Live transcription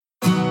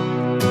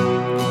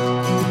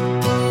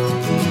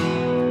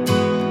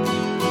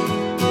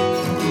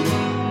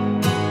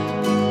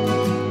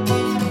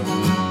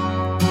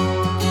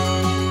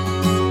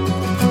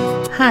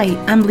Hi,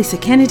 I'm Lisa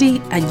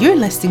Kennedy and you're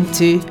listening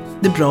to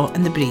The Braw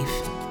and the Brave.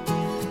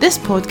 This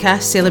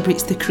podcast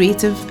celebrates the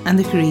creative and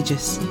the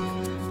courageous.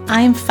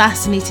 I am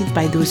fascinated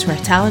by those who are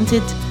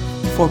talented,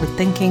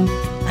 forward-thinking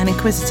and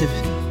inquisitive.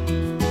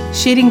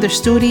 Sharing their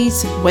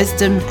stories,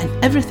 wisdom and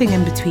everything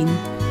in between,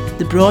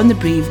 The Braw and the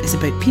Brave is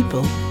about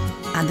people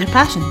and their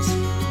passions.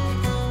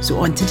 So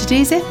on to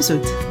today's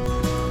episode.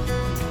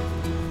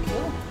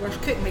 Well, we're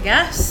cooking the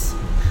gas.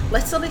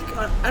 Literally,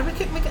 are we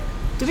cooking the gas?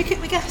 Do we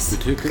cook the gas? We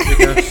do cook the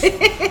gas.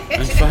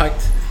 In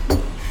fact,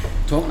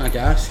 talking of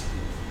gas,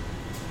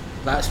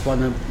 that's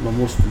one of my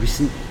most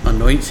recent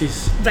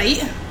annoyances.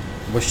 Right.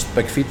 Was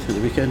big feed at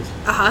the weekend.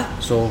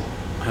 So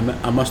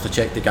I must have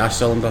checked the gas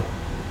cylinder.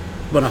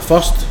 When I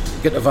first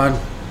got the van,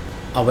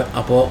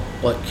 I bought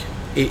like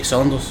 8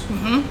 cylinders.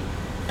 Mm-hmm.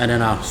 And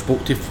then I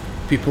spoke to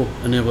people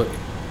and they were like,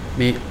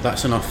 mate,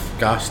 that's enough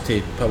gas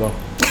to power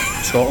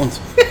Scotland.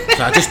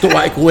 So I just don't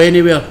want to go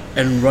anywhere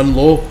and run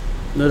low.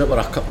 Now that we're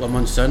a couple of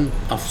months in,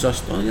 I've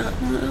just,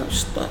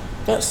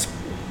 that's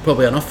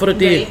probably enough for a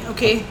day. Right,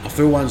 okay. A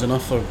full one's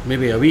enough for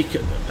maybe a week.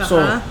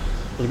 So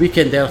for the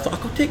weekend there, I thought I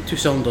could take 2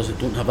 cylinders that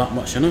don't have that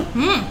much in it,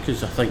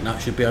 because I think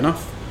that should be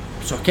enough.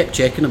 So I kept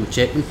checking them and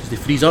checking them because they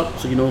freeze up,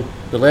 so you know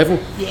the level.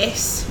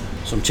 Yes.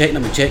 So I'm checking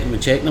them and checking them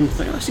and checking them. I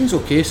think that seems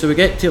okay. So we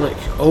get to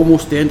like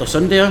almost the end of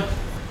Sunday,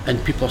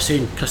 and people are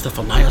saying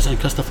Christopher Nyer's in,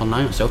 Christopher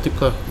Nyer, Celtic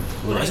player.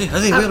 Where is he?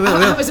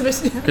 Where? Because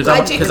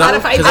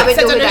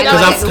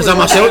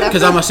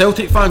I'm a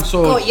Celtic fan,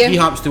 so he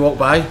happens to walk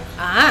by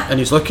and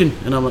he's looking,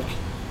 and I'm like,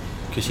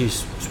 because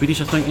he's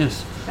Swedish, I think he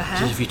is. He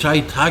says, have you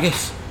tried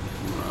haggis?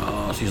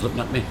 Oh, so he's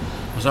looking at me.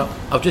 I was like,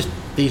 I've just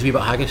these wee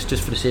bit of haggis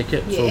just for the sake of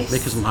it. Yes. So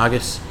making some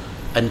haggis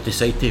and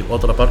decide to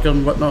order a burger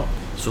and whatnot.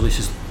 So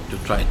Lisa's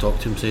trying to talk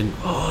to him, saying,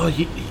 oh,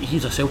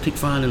 he's a Celtic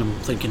fan, and I'm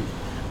thinking,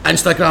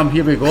 Instagram,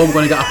 here we go, I'm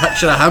going to get a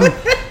picture of him.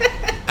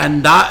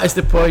 And that is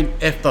the point,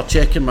 after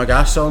checking my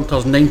gas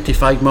cylinders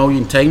 95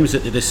 million times,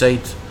 that they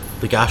decide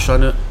the gas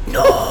on it.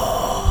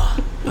 No!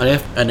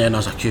 And then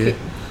there's a queue.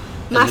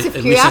 Massive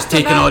and queue Lisa's after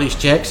taking that. all these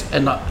checks,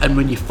 and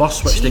when you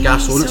first switch the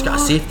gas on, it's got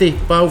a safety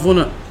valve on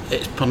it.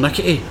 It's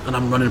pernickety, and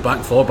I'm running back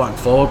and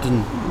forward,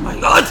 and oh my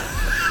god,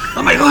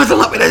 where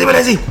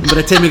is he? And by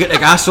the time we get the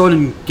gas on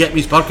and get me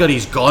his burger,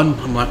 he's gone.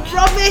 I'm like,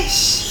 rubbish!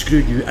 Screw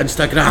you,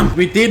 Instagram.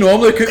 We do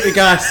normally cook the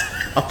gas,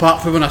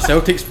 apart from when a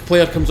Celtics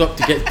player comes up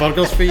to get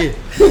burgers for you.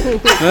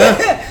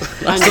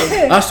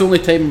 That's the only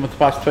time in the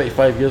past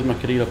 25 years of my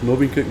career I've not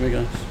been cooking the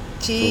gas.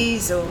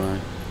 Jeez, So,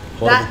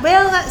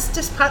 that's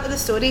just part of the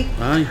story.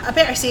 Aye. I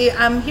better say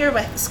I'm here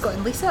with Scott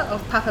and Lisa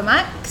of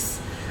Papamacs,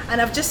 and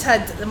I've just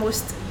had the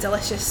most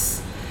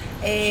delicious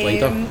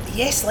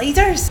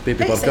sliders.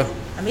 Baby burger.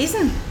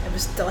 Amazing. It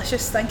was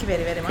delicious. Thank you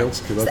very, very Cool.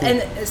 much.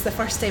 And it's the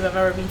first time I've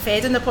ever been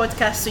fed on the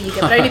podcast, so you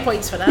get brownie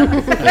points for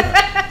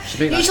that.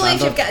 Usually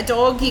if you've got a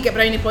dog, you get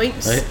brownie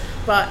points. Right.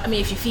 But I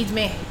mean, if you feed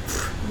me,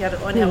 you're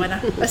on a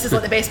winner. This is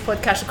like the best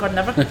podcast recording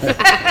ever.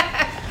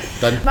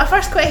 Done. My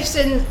first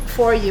question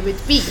for you would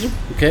be,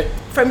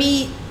 for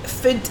me,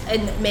 food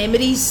and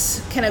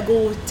memories kind of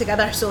go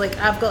together. So like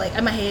I've got like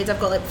in my head, I've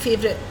got like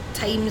favourite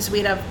times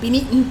where I've been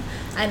eating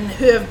and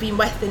who I've been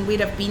with and where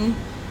I've been.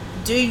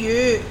 Do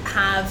you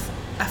have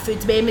a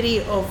food memory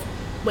of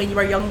when you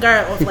were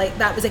younger, of like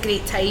that was a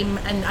great time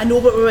and I know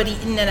what we were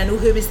eating and I know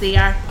who was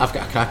there? I've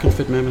got a cracking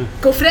food memory.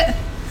 Go for it.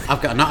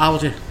 I've got a nut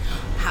allergy.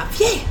 Have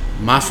you?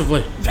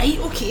 Massively. Right,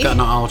 okay. Got a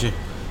nut allergy,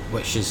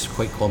 which is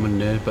quite common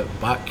now, but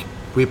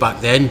way back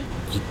then,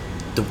 you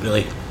don't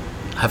really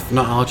have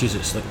nut allergies.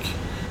 It's like,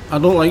 I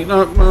don't like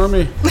that,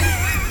 mommy.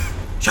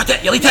 Shut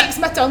it, you'll eat it. Makes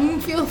my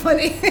tongue feel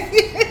funny.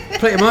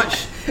 Pretty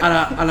much.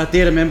 And I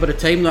do remember the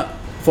time that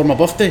for my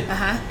birthday,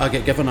 I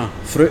get given a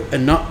fruit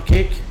and nut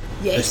cake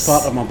as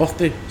part of my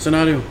birthday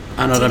scenario.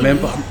 And I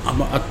remember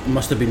I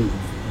must have been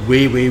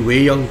way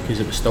young, because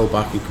it was still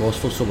back in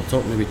Cosford, so we're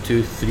talking maybe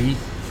 2, 3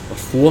 or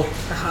 4.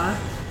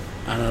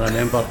 And I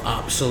remember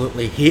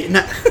absolutely hating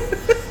it,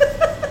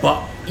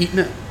 but eating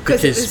it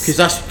because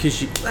that's you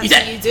eat what it.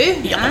 You do.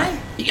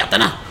 Eat your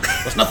dinner.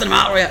 There's nothing the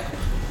matter with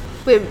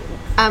it.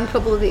 I'm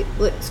probably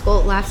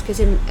Scott laughs because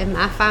in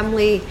my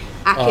family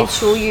I can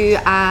show you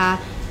a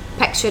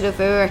picture of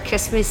our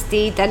Christmas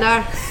Day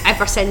dinner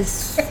ever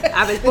since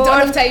I was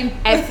born.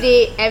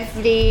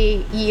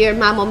 Every year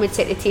my mum would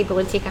sit at the table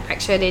and take a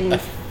picture, and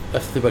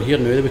if they were here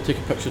now, they would take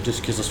a picture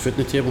just because there's food on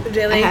the table.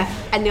 Really?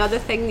 And the other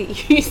thing that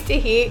you used to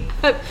hate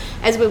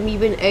is when we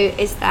went out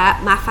is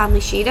that my family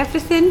shared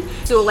everything.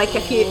 So like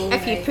if you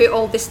put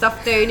all the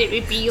stuff down, it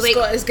would be like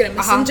Scott is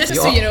grimacing, just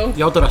so you know.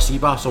 You order a sea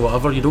bass or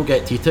whatever, you don't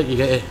get to eat it, you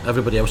get it,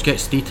 everybody else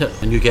gets to eat it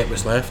and you get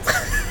what's left.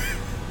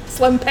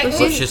 Slim pickings.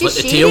 Which is like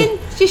the tail.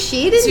 Just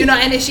sharing. So you're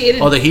not in a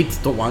sharing? Or the heat,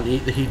 don't want to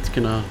eat the heat,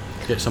 can I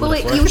get some of the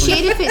flesh? You'll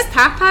share if it's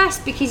tapas,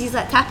 because he's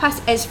like, tapas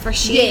is for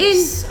sharing.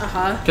 Yes,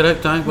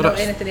 correct, aye. Not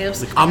anything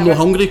else. I'm no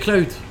hungry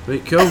crowd.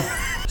 Right, cool.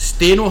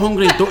 Stay no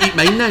hungry, don't eat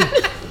mine now.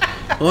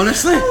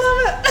 Honestly. I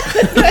love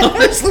it.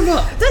 Honestly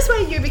not. That's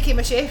why you became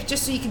a chef,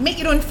 just so you could make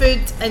your own food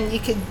and you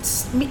could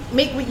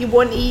make what you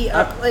want to eat.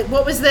 Like,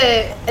 what was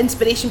the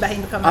inspiration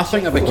behind becoming a chef? I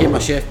think I became a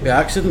chef by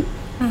accident.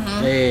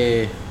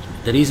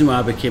 The reason why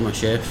I became a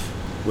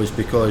chef was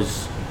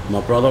because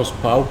my brother's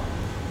pal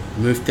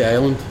moved to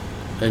Ireland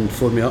and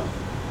phoned me up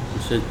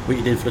and said, what are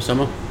you doing for the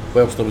summer?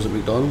 Whilst I was at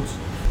McDonald's.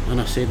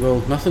 And I said, well,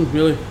 nothing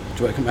really. Do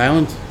you want to come to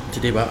Ireland?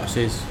 Today back I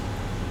says,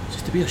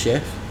 just to be a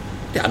chef.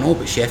 Yeah, I know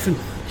about chefing.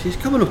 She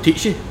says, come and I'll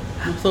teach you.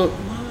 And I thought,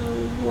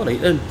 well, alright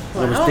then.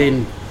 Wow.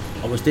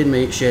 I was doing my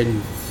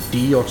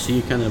HND or C,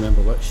 I can't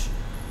remember which,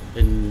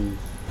 in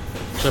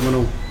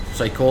criminal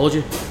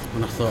psychology.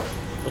 And I thought,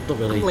 I don't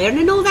really... I'm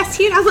learning all this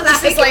here. I'm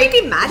like, It's like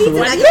getting married.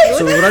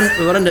 So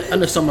we were in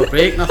the summer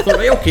break, and I thought,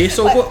 right, okay,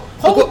 so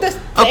I'll go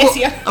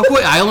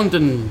to Ireland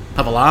and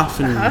have a laugh,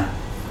 and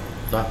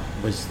that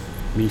was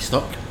me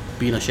stuck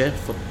being a chef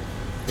for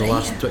the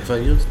last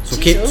 25 years.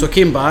 So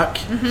came back.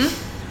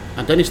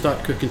 I didn't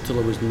start cooking till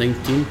I was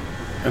 19,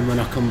 and when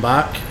I come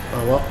back,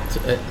 I worked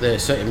at the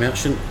City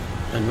Merchant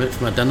and went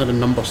for my dinner in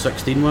number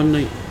 16 one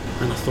night,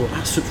 and I thought,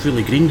 that soup's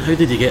really green. How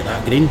did you get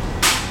that green?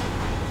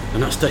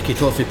 And that sticky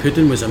toffee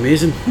pudding was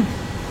amazing.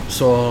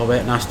 So I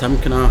went and asked him,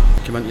 can I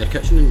come into your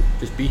kitchen and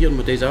just be here on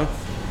my days off?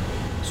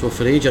 So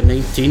for the age of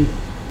 19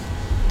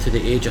 to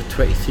the age of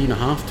 23 and a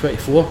half,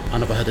 24, I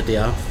never had a day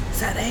off. Is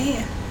that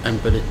right?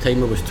 And by the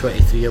time I was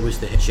 23, I was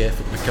the head chef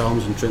at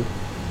McCallum's in Troon.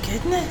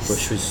 Goodness.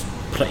 Which was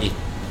pretty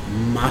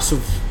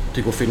massive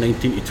to go from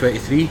 19 to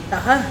 23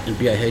 and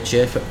be a head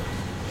chef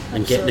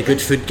and getting the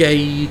good food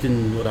guide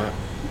and all that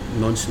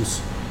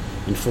nonsense.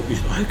 And folk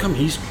used to go, how come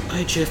he's a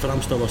head chef and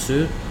I'm still a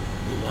sous?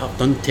 I've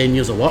done 10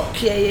 years of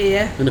work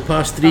in the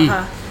past 3.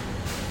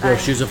 Well,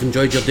 shoes, I've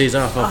enjoyed your days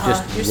off. I've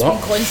just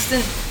worked. Been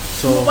constant.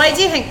 So why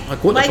do you think?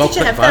 Why did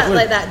you have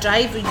that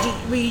drive?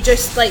 Were you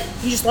just like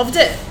you just loved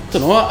it? I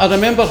don't know. I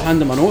remember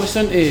handing my notice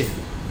into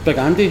Big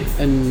Andy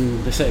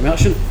in the City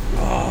Merchant.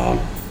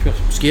 Pure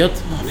scared.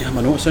 I had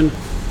my notice in. I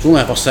was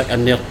only ever sick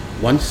in there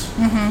once,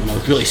 and I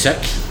was really sick.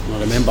 And I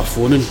remember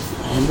phoning.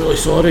 I'm really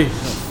sorry,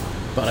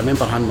 but I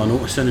remember handing my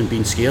notice in and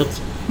being scared.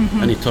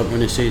 And he turned to me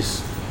and he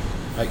says,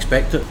 I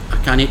expect it. I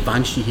can't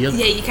advance you here.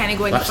 Yeah, you can't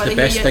go any That's further. The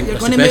best thing. You're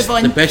going to move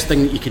on. The best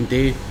thing that you can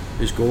do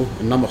is go.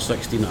 And number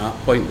 16 at that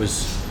point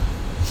was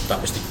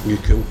the new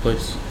cool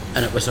place,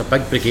 and it was a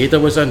big brigade I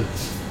was in.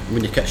 I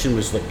mean, the kitchen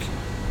was like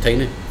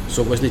tiny,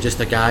 so it wasn't just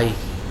a guy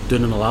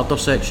doing in the larder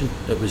section.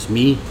 It was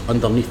me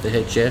underneath the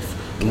head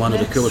chef in one of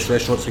the coolest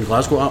restaurants in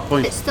Glasgow at that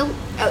point. It's not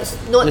the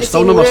still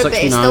same number owner, 16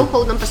 but it's still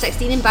called number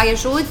 16 in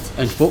Byers Road.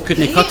 And folk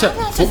couldn't cut it.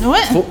 I didn't know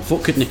it.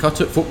 Folk couldn't cut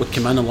it. Folk would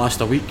come in and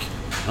last a week,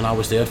 and I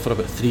was there for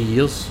about 3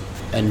 years,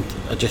 and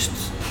I was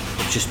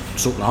just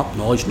soaking up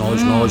knowledge.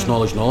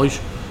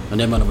 And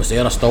then when I was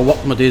there, I still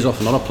worked my days off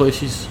in other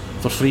places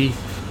for free.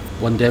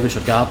 One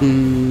Devonshire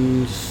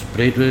Gardens,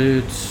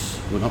 Braidwoods,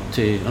 went up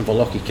to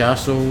Inverlochie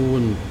Castle,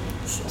 and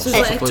so it's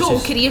like a total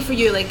career for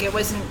you. Like it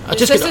wasn't. I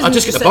just get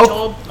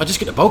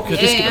the bug,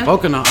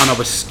 and I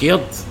was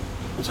scared.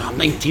 I was like, I'm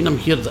 19, I'm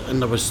here,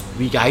 and there was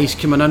wee guys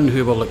coming in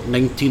who were like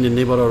 19, and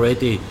they were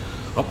already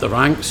up the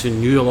ranks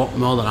and knew a lot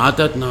more than I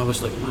did, and I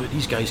was like, man,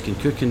 these guys can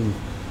cook. And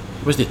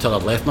it wasn't until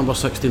I'd left number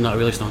 16 that I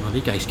realised, no,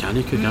 these guys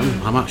can't cook.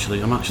 I'm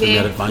actually more advanced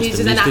than these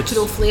a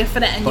natural flair for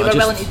it, and you were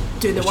willing to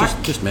do the work.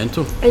 Just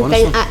mental. And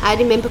then I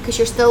remember, because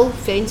you're still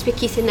friends with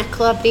Keith and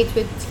Nicola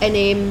Braidwood,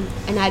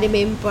 and I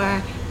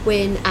remember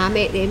when I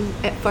met them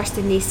at first,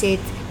 and they said,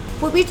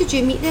 well, where did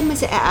you meet them?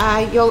 Was it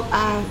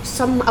at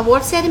some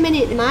award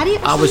ceremony at the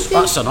Marriott or something?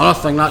 That's another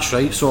thing, that's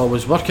right. So I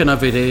was working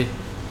every day.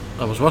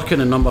 I was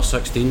working in number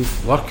 16,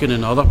 working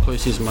in other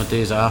places on my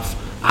days off,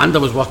 and I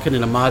was working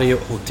in a Marriott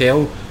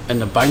hotel in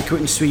the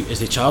banqueting suite as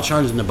the charge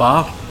hands in the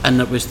bar, and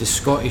it was the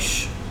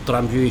Scottish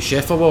Drambuie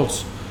Chef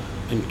Awards,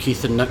 and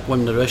Keith and Nick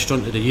won the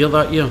Restaurant of the Year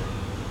that year,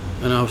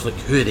 and I was like,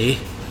 who are they?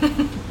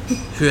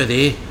 Who are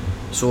they?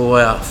 So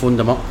I phoned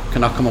them up,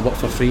 can I come and work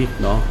for free?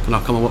 No. Can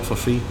I come and work for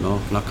free?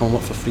 No. Can I come and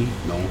work for free?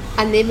 No.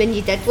 And then when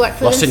you did work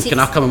for them, can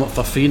I come and work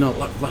for free? No,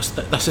 look,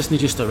 this isn't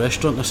just a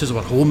restaurant, this is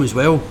our home as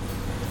well.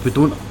 We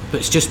don't,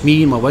 but it's just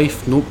me and my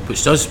wife. No,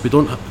 it's us. We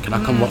don't. Can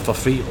I come work for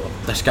free?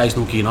 This guy's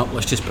not getting up.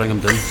 Let's just bring him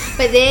down.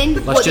 But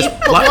then,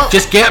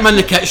 just get him in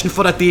the kitchen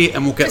for a day,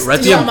 and we'll get rid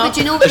of him. But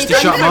you know what they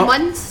done for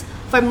months?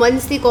 For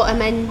months they got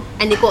him in,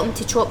 and they got him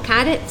to chop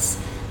carrots.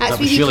 That's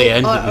was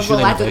julienne.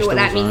 Well, I don't know what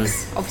that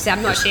means. Obviously,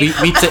 I'm not sure.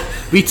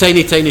 Wee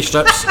tiny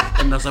strips,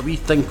 and there's a wee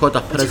thing called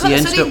a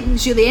Parisienne strip.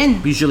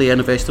 Julienne. Wee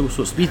julienne vegetable,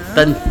 so it's wee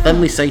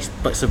thinly sliced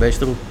bits of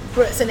vegetable.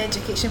 But it's an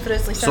education for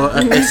us, Lisa. So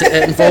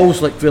it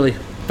involves like really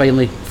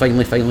finely,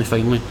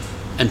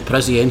 and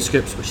Parisienne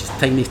scoops, which is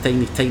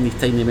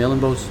tiny melon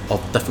balls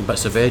of different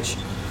bits of veg,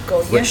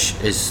 which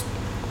is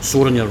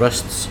sore on your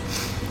wrists.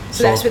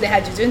 So that's what they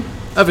had you doing?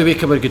 Every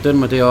week I would go down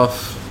my day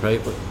off,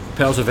 right?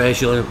 Pearls of veg,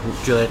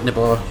 Juliette, no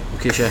bother,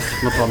 okay chef,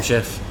 no problem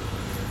chef.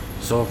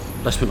 So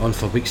this went on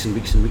for weeks and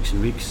weeks.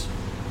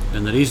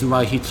 And the reason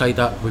why he tried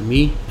that with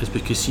me is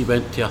because he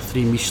went to a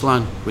 3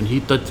 Michelin when he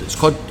did. It's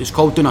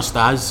called doing a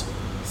stage.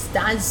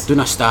 Doing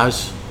a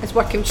stage. It's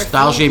working for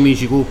stage free.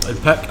 Means you go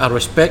and pick a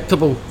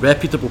respectable,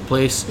 reputable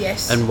place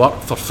and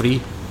work for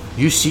free.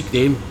 You seek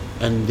them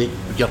and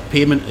your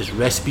payment is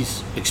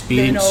recipes,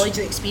 experience, the knowledge,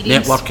 the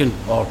experience, networking,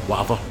 or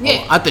whatever.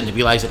 Yeah. I didn't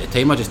realise at the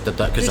time. I just did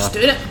that because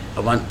I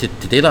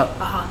wanted to do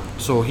that.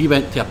 So he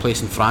went to a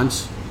place in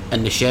France,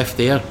 and the chef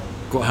there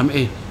got him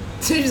to.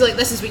 So he was like,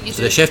 "This is what you do."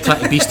 So the chef tried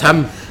to beast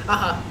him.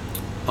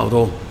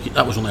 Although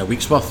that was only a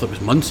week's worth, it was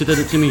months he did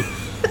it to me.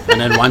 And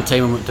then one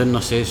time I went down and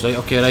I says, right,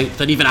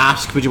 didn't even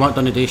ask, would you want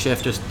done today,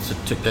 chef? Just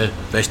took the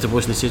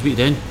vegetables, and he says, what are you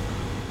doing?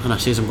 And I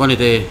says, I'm going to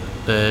do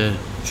the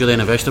julienne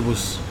and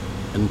vegetables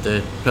and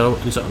the pearl.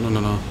 And he's like, no.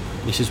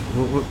 And he says,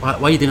 why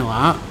are you doing it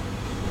like that?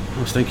 I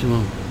was thinking,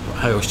 well,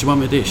 how else do you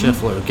want me to do it,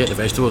 chef? Well, get the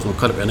vegetables and we'll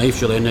cut it with a knife,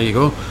 julienne, there you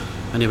go.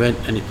 And he went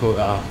and he put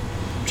a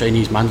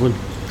Chinese mandolin,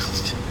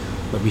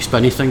 a wee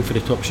spinny thing for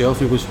the top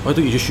shelf, and he goes, why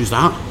don't you just use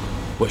that?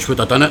 Which would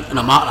have done it in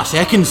a matter of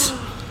seconds.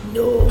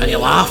 No. And he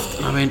laughed,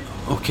 and I went,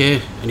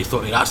 okay. And he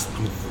thought,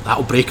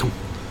 that'll break him.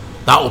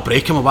 That'll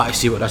break him. I want to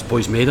see what this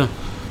boy's made of.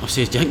 I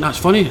says, do you think that's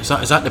funny? Is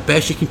that the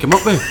best you can come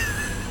up with?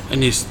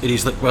 And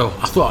he's like, well,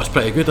 I thought it was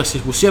pretty good. I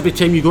says, well, see, every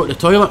time you go to the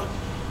toilet,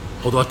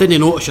 although I didn't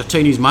notice your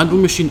Chinese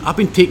mandolin machine, I've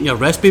been taking your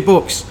recipe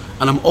box,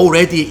 and I'm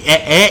already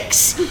at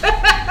X.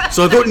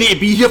 So I don't need to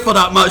be here for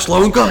that much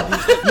longer.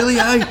 Really,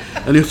 aye.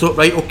 And he thought,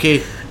 right,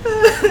 okay.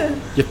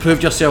 You've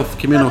proved yourself.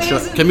 Come here, and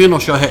I'll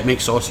show you how to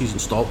make sauces and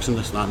stocks and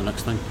this and that and the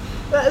next thing.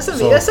 That's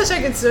amazing. That's such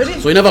a good story.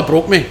 So he never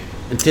broke me,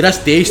 and to this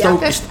day, he still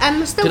goes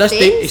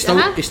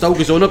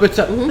on about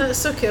it. That's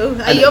so cool.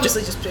 And you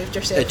obviously just proved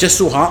yourself. It just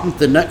so happened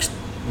the next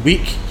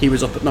week he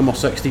was up at number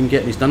 16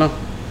 getting his dinner,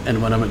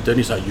 and when I went down,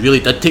 he's like, "You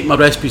really did take my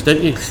recipes,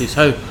 didn't you?" He says,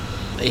 "How?"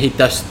 He had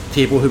this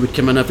table who would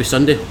come in every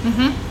Sunday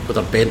with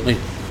a Bentley,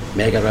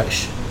 mega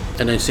rich,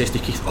 and then says to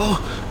Keith, "Oh,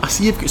 I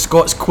see you've got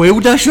Scott's quail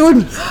dish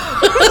on."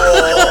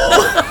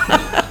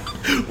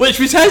 Which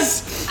was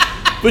his.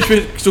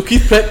 So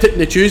Keith prepped it on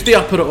the Tuesday,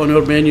 I put it on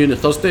our menu on the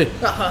Thursday,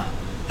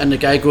 and the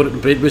guy got it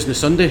and bread was on the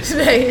Sunday.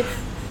 Right.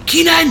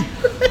 Keenan!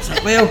 It's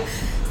like, well,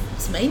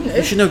 it's mine now.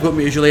 You shouldn't have got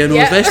me usually in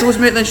those vegetables,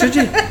 mate, then, should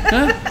you?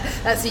 Huh?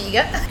 That's what you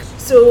get.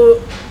 So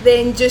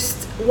then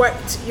just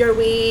worked your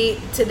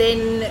way to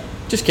then...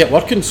 Just kept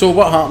working. So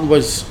what happened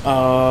was,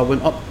 I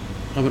went up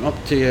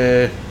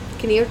to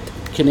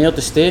Kinnaird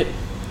Estate.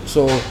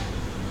 So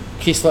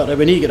Keith's like,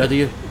 we need to get rid of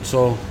you.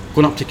 So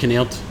going up to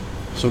Kinnaird.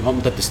 So I went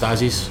up and did the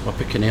Stasies up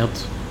at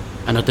Kinnaird,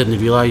 and I didn't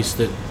realise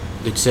that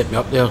they'd set me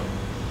up there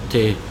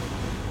to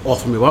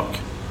offer me work,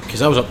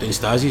 because I was up doing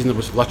Stasies and there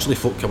was literally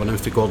folk coming in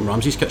for Gordon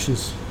Ramsay's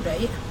kitchens.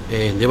 Right.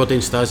 And they were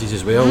doing Stasies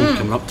as well,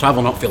 coming up,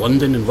 travelling up for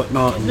London and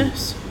whatnot.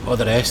 Goodness. And all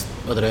the rest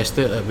of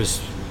it. It was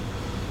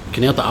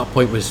Kinnaird at that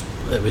point was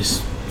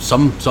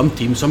some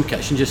team, some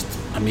kitchen, just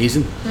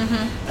amazing.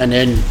 And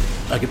then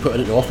I got put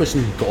in at the office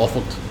and got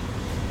offered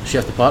a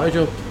chef de partie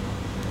job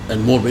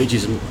and more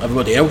wages than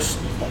everybody else.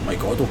 Oh my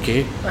God,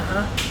 okay.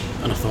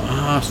 And I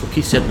thought, so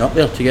Keith sent me up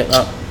there to get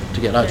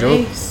that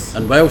job.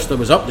 And whilst I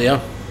was up there,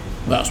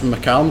 that's when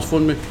McCallum's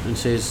phoned me and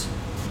says,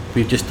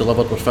 we've just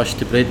delivered our fish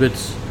to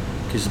Braidwoods,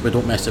 because we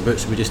don't mess about,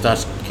 so we just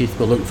asked Keith,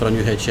 we're looking for a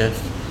new head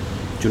chef.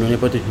 Do you know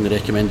anybody? And they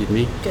recommended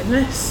me.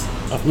 Goodness.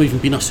 I've not even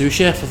been a sous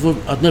chef.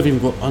 I never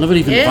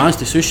even advanced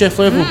to sous chef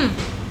level.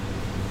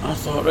 I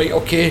thought, right,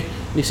 okay.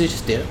 And he says,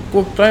 just do it,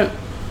 go try it.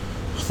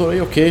 I thought,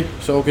 right, okay.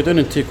 So I'll go down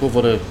and take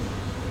over the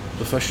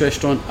fish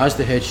restaurant as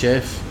the head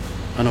chef,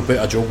 and I'll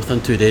get a job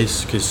within 2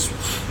 days, because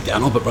I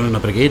know about running a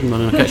brigade and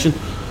running a kitchen,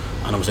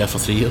 and I was there for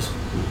 3 years.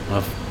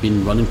 I've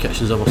been running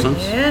kitchens ever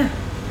since. Yeah,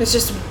 it's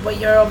just what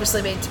you're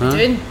obviously meant to be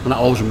doing. And that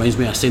always reminds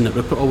me of a saying that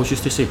Rupert always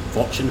used to say,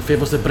 fortune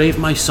favours the brave,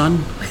 my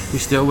son. He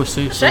used to always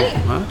say. That's so,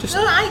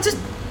 right. I just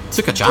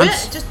took a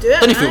chance. Just do it.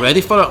 Didn't feel ready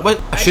for it.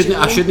 I shouldn't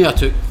have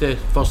took the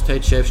first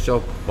head chef's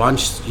job.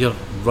 Once you're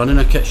running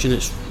a kitchen,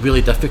 it's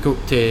really difficult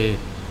to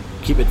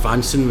keep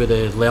advancing with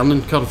the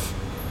learning curve,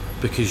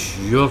 because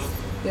you're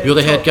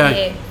the head guy.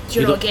 Yeah.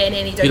 You're not getting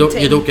any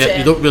downtime.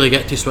 You don't really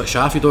get to switch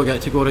off. You don't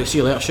get to go, right, see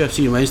you later, chef,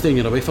 see you Wednesday, and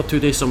you're away for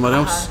 2 days somewhere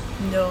else.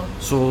 No.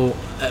 So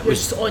it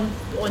was just on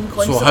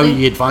constantly. So how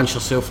you advance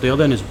yourself there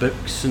then is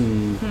books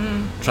and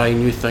trying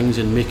new things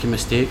and making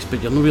mistakes,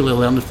 but you're not really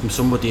learning from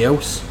somebody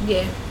else.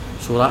 Yeah.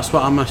 So that's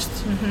what I missed.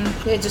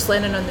 Yeah, just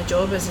learning on the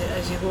job as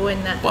you go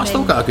in that. But I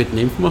still got a good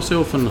name for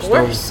myself, and of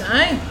course,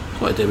 aye.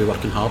 What a day we're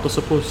working hard, I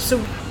suppose. So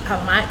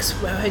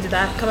Papamacs, well, how did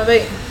that come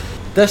about?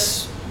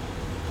 This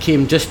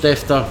came just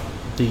after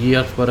the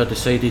year where I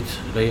decided,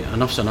 right,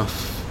 enough's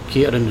enough.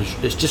 Catering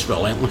it's just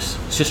relentless.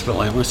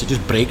 It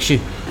just breaks you.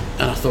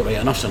 And I thought, right,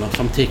 enough's enough.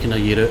 I'm taking a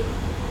year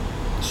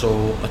out.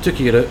 So I took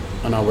a year out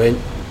and I went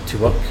to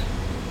work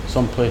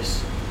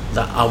someplace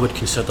that I would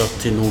consider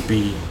to no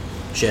be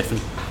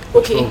chefing.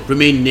 Okay. So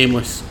remain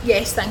nameless.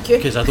 Yes, thank you.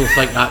 Because I don't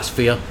think that's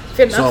fair.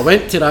 Fair enough. So I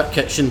went to that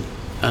kitchen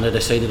and I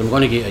decided I'm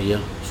going to get a year.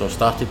 So I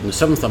started on the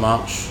 7th of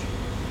March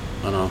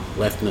and I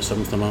left on the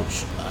 7th of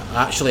March.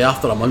 Actually,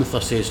 after a month I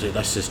says, right,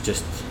 this is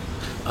just,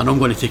 I know I'm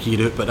going to take a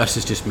year out, but this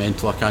is just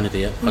mental, I can't do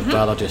it. I'd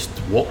rather just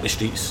walk the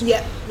streets.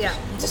 Yeah.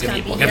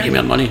 We'll give you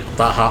more money.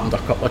 That happened a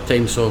couple of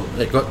times, so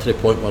it got to the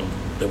point where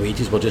the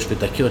wages were just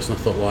ridiculous, and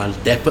I thought, well, I'll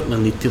definitely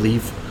need to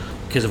leave,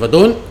 because if I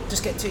don't,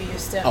 just get too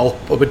used to it.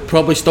 I would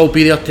probably still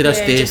be there to this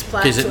day,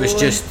 because it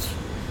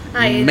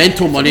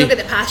mental money. You've not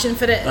got the passion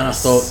for it. And I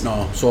thought,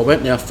 no. So I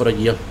went there for a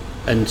year,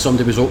 and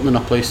somebody was opening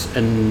a place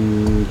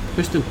in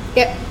Houston.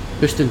 Yep.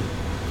 Houston.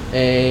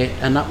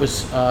 And that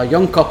was a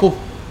young couple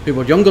who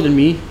were younger than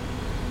me,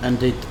 and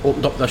they'd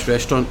opened up this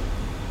restaurant.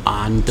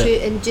 And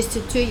just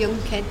the 2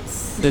 young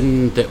kids.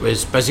 Then it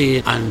was busy,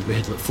 and we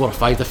had like 4 or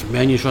 5 different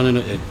menus running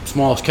at the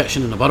smallest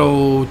kitchen in the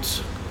world.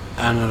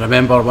 And I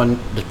remember when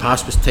the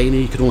pass was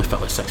tiny, you could only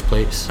fit like 6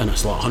 plates, and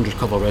it's like a 100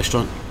 cover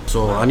restaurant.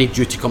 So I need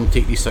you to come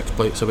take these 6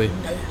 plates away,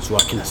 so I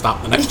can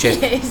start the next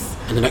check. Yes.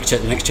 And the next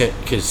check,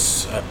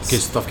 because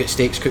I've got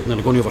steaks cooking and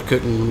they're going to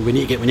overcook, and we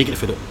need to get the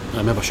food out. And I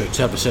remember shouting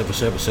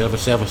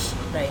service.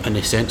 Right. And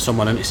they sent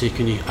someone in to say,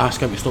 can you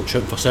ask him to stop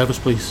shouting for service,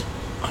 please?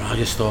 And I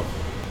just thought,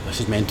 this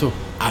is mental.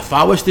 If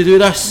I was to do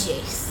this,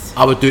 Yes.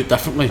 I would do it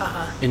differently.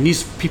 And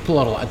these people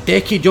are like a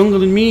decade younger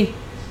than me,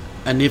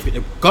 and they've got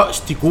the guts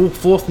to go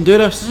forth and do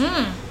this.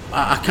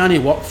 I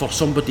can't work for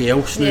somebody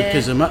else now,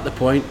 because I'm at the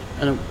point,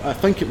 and I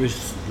think it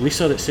was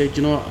Lisa that said,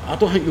 you know, I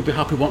don't think you'll be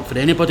happy working for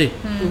anybody.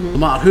 No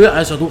matter who it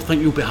is, I don't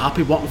think you'll be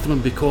happy working for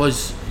them,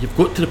 because you've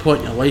got to the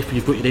point in your life where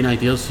you've got your own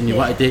ideas and you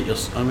want to date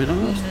yours. I mean,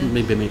 that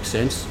maybe makes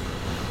sense.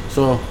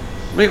 So,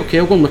 right, okay,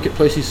 I'll go and look at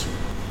places.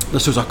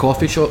 This was a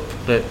coffee shop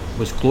that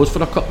was closed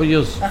for a couple of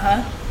years.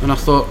 And I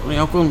thought, right,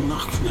 I'll go,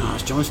 nah,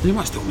 it's Johnston, you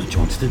want to open in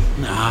Johnston?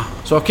 Nah.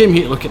 So I came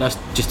here to look at this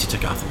just to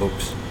tick off the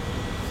box,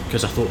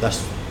 because I thought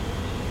this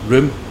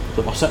room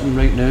that we're sitting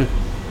right now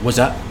was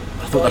it.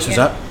 I thought this was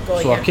it.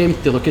 So I came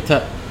to look at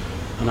it,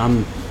 and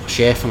I'm a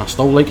chef, and I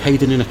still like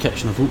hiding in the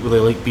kitchen. I don't really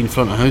like being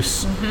front of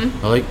house.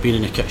 I like being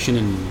in the kitchen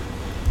and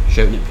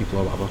shouting at people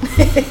or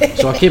whatever.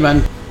 So I came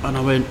in and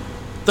I went,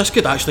 this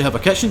could actually have a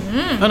kitchen,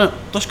 innit?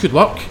 This could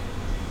work.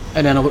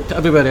 And then I looked at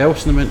everywhere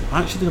else and I went,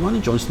 actually the one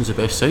in Johnston's the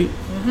best site.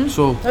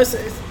 So That's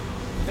a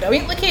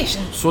brilliant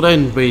location. So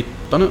then we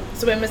done it.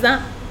 So when was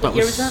that? What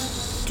year was that?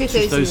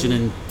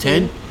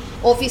 2010.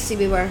 Obviously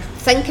we were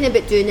thinking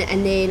about doing it,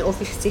 and then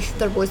obviously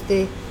there was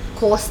the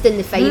cost and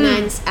the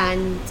finance,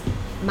 and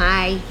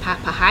my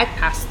papa had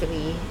passed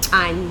away,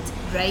 and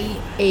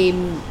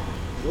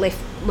left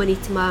money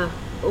to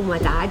my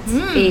dad,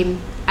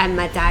 and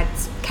my dad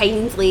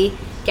kindly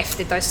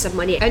gifted us some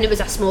money, and it was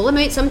a small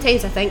amount.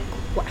 Sometimes I think,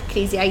 what a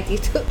crazy idea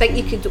to think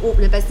you could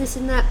open a business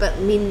in that, but I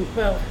mean,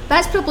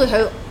 that's probably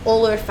how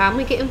all our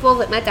family get involved.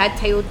 Like my dad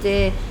tiled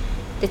the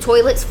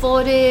toilets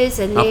for us,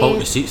 and I bought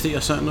the seats that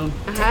you're sitting on.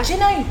 Did you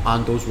now?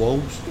 And those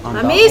walls. And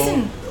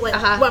amazing. Like,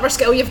 whatever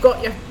skill you've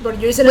got, we're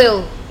using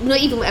it. Not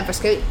even whatever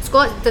skill.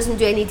 Scott doesn't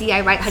do any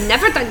DIY. I've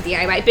never done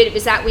DIY, but it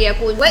was that way of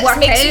going, let's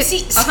make some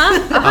seats.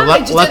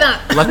 How'd you do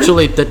that?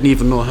 Literally didn't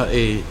even know how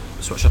to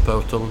switch a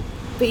power tool on.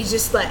 But he's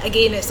just like,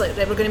 again, it's like,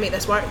 right, we're going to make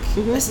this work.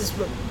 This is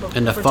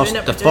and the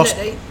first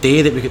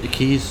day that we got the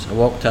keys, I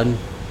walked in,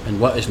 and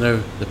what is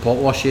now the pot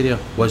wash area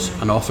was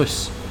an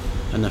office,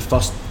 and the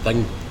first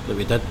thing that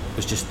we did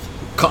was just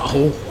cut a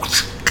hole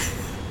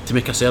to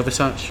make a service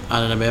hatch.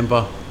 And I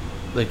remember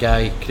the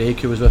guy Craig,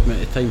 who was with me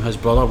at the time, his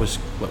brother was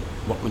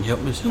workman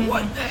helping me.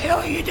 What the hell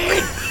are you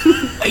doing?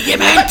 Are you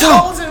mental?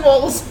 Walls and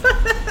walls.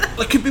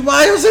 There could be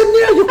wires in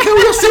there. You'll kill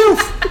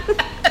yourself.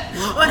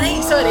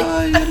 Right, sorry.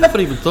 I never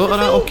even thought of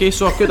that. Okay,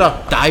 so I could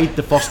have died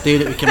the first day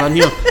that we came in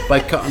here by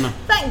cutting a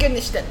thank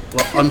goodness you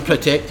didn't.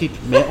 Unprotected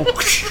metal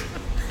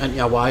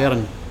into a wire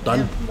and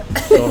done.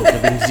 So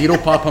there'd been 0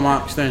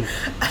 Papamacs then.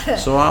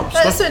 So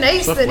that's so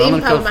nice, the name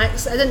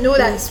Papamacs. I didn't know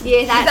that.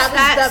 Yeah,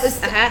 that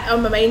was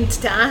on my mind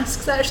to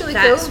ask. So that's really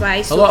cool.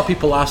 Why. A lot of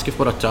people ask if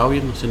we're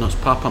Italian. They say no, it's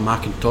Papa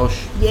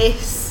Macintosh.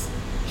 Yes.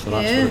 So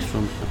that's where it's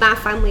from. My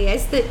family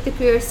is the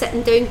poor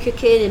sitting down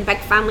cooking and big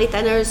family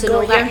dinners and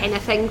all that kind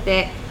of thing.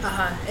 That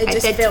it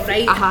just felt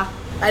right.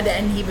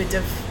 And he would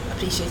have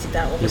appreciated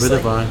that, obviously. He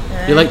would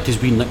have. He liked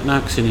his wee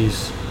knickknacks and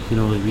his, you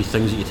know, the wee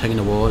things that you'd hang in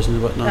the walls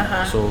and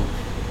whatnot. So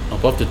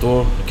above the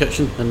door, the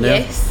kitchen in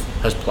there,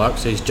 his plaque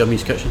says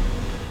Jimmy's Kitchen.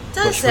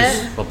 That's which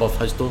was above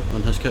his door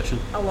in his kitchen.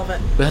 I love it.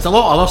 We had a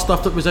lot of other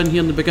stuff that was in here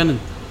in the beginning.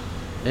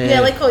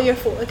 Yeah, like all your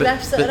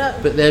photographs that are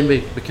up. But then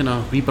we kind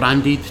of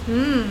rebranded.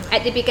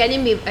 At the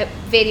beginning, it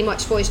very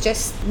much was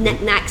just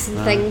knickknacks and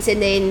things, and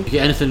then... If you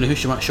get anything in the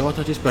house you want shot,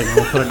 I just bring it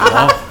up and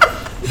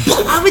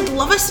I would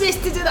love a space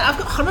to do that. I've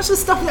got hundreds of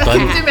stuff that I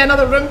can do in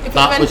another room. To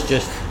that was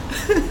just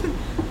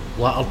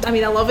littered. I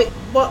mean, I love it.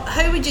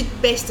 How would you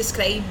best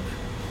describe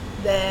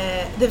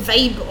the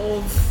vibe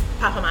of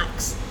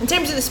Papamacs in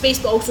terms of the space,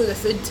 but also the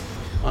food?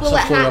 That's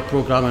a 4-hour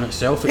programme in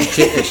itself. It's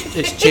changed.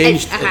 It's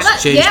changed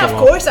yeah, a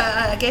lot. Of course.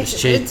 I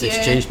guess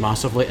it's changed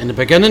massively. In the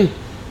beginning,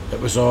 it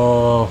was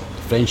all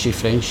Frenchy,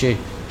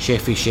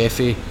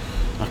 chefy.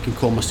 I can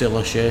call myself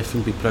a chef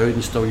and be proud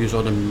and still use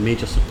all the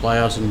major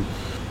suppliers and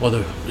all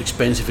the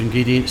expensive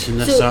ingredients and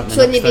this, that, and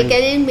so in the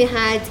beginning, we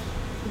had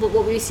what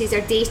we would say is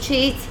our day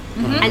trade.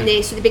 And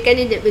then, so the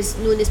beginning it was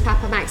known as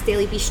Papamacs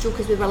Deli Bistro,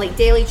 because we were like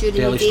deli during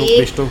the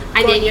day,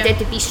 and then we did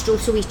the bistro,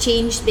 so we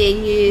changed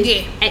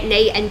menu at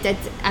night and did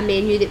a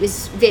menu that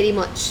was very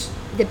much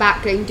the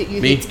background that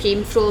you had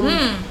came from.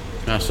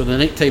 So the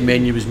nighttime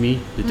menu was me,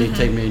 the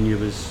daytime menu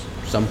was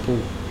simple,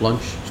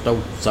 lunch, still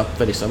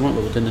very similar to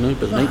what we're doing now,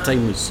 but the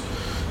nighttime was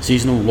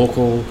seasonal,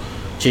 local,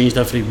 changed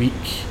every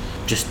week.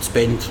 just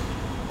spend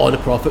all the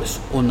profits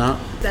on that.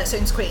 That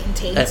sounds quite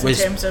intense in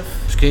terms of...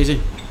 It's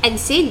crazy. And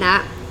saying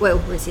that,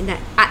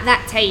 at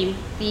that time,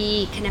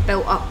 we kind of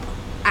built up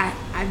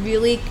a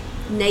really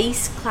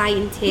nice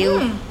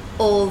clientele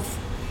of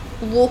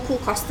local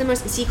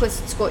customers. And see, because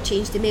Scott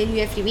changed the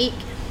menu every week,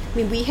 I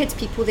mean, we had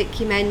people that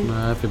came in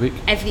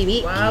every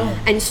week. Wow.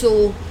 And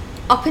so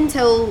up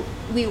until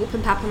we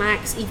opened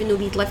Papamacs, even though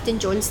we'd lived in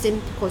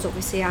Johnston, because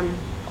obviously I'm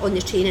on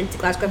the train into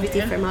Glasgow every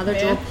day for my other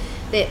job,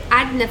 that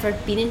I'd never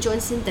been in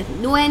Johnston,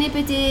 didn't know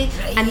anybody,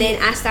 and then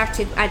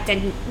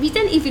we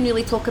didn't even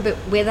really talk about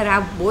whether I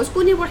was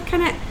going to work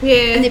in it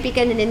in the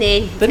beginning, and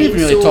then didn't even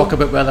really talk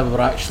about whether we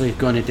were actually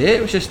going to date.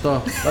 It was just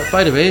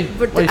by the way,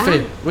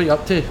 wifey, what are you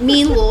up to?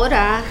 Me and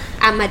Laura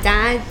and my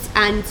dad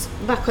and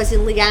my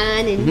cousin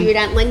Leanne and your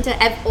Aunt Linda,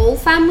 all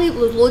family,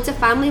 loads of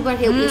family were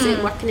helping us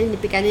out working in the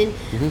beginning,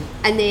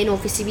 and then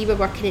obviously we were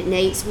working at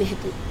nights, and we had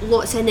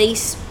lots of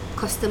nice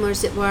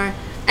customers that were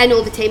in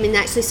all the time. And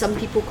actually some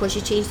people, because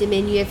you change the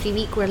menu every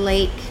week, were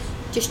like,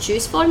 just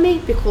choose for me,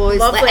 because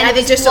lovely. And it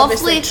was just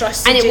lovely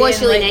and it was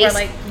really nice.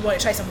 Like, want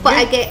to try something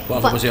but new?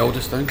 But was the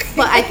oldest thing.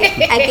 But I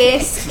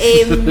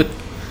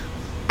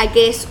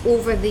guess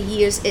over the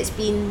years it's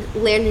been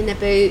learning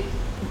about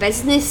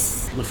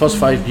business. The first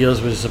 5 years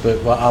was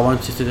about what I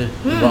wanted to do,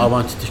 what I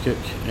wanted to cook.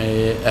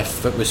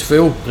 If it was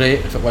full,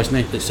 great. If it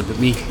wasn't, it's about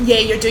me. Yeah,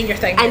 you're doing your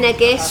thing. And I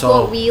guess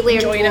what we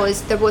learned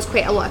was there was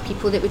quite a lot of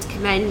people that would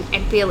come in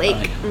and be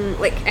like,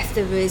 like if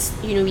there was,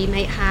 we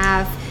might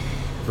have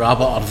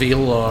rabbit or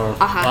veal or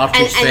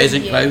partridge,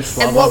 pheasant, grouse,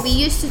 whatever. And what we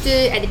used to do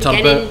at the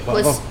beginning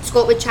was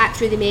Scott would chat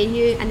through the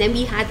menu, and then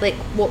we had like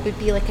what would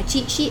be like a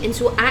cheat sheet. And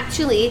so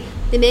actually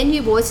the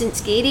menu wasn't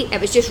scary, it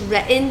was just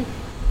written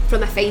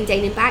from a fine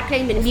dining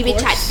background, and we would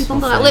chat to people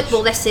and be like, look,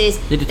 well, this is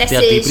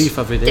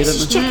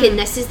chicken,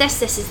 this is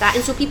this is that,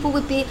 and so people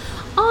would be,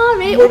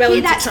 right, okay,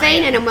 that's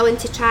fine, and I'm willing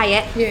to try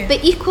it.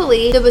 But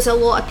equally there was a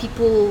lot of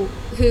people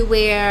who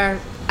were,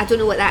 I don't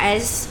know what that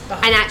is,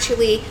 and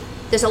actually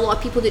there's a lot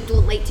of people that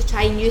don't like to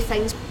try new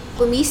things.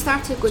 When we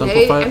started going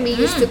out, and we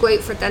used to go out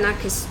for dinner,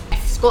 because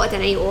if Scott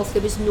had a night off,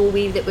 there was no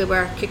way that we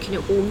were cooking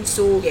at home,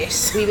 so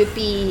we would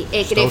be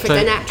going out for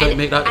dinner.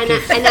 And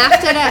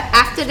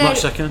after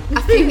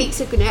a few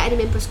weeks of going out, I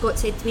remember Scott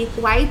said to me,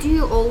 why do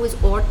you always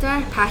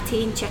order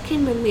patty and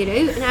chicken when we're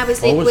out? And I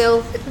was like,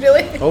 well,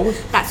 really?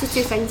 That's the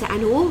two things that I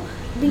know.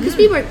 Because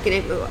we were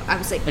going out, I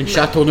was like... And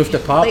Chateauneuf de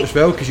Pape as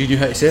well, because you knew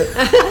how to say it.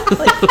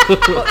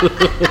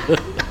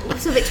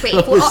 So like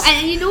 24,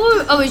 and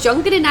I was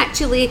younger, and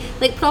actually,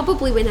 like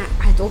probably when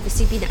I'd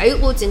obviously been out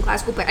loads in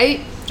Glasgow, but out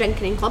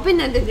drinking and clubbing,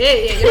 and you're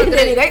not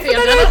doing anything,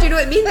 do you know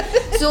what I mean?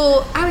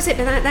 So I was like,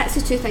 but that's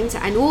the two things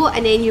that I know.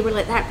 And then you were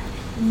like that,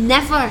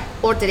 never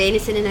order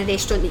anything in a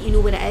restaurant that you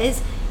know what it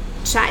is.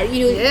 Try,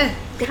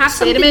 have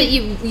something that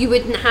you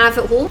wouldn't have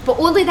at home. But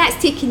only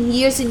that's taken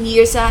years and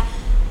years of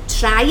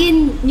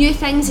trying new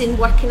things and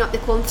working up the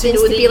confidence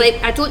to be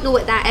like, I don't know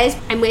what that is,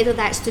 and whether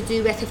that's to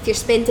do with if you're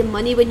spending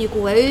money when you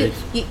go out,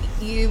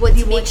 you want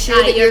to make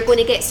sure that you're going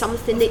to get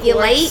something that you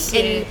like,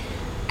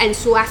 and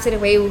so after a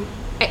while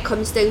it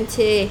comes down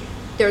to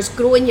there's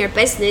growing your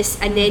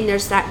business, and then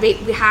there's that we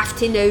have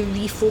to now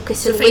refocus.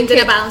 So finding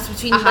a balance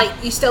between like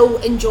you still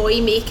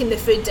enjoy making the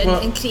food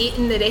and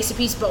creating the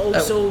recipes, but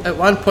also at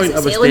one point I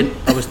was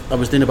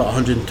doing about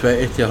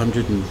 120 to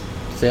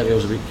 130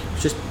 hours a week. It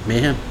was just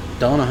mayhem.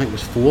 Dylan, I think,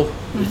 was 4 at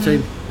the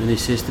time, and he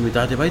says to me,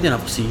 Daddy, why didn't I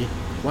ever see you?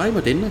 Why am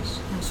I doing this?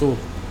 So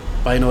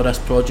buying all this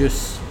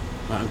produce,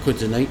 that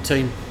includes the night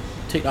time,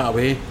 take that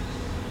away,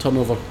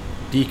 turnover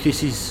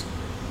decreases,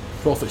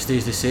 profit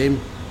stays the same,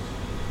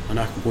 and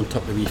I can go and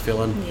tuck the wee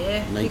fella in.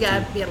 You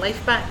get your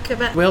life back a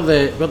bit. Where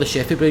the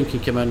chefy brain can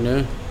come in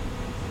now,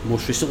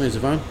 most recently is the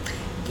van.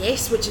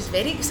 Yes, which is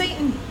very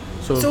exciting.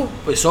 So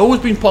it's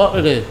always been part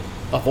of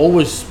I've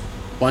always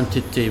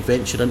wanted to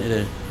venture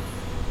into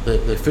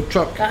the food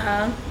truck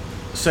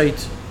side,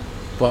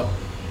 but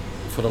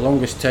for the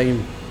longest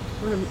time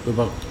we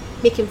were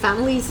making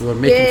families.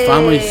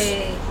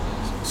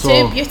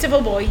 So, 2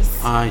 beautiful boys.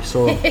 Aye,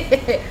 so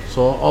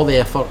all the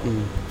effort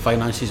and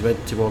finances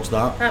went towards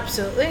that.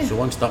 Absolutely. So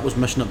once that was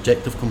mission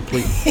objective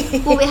complete,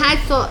 well, we had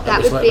thought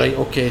that would be right.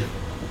 Okay,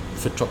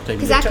 food truck time.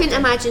 Because I couldn't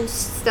imagine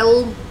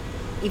still,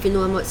 even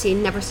though I'm not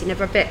saying never say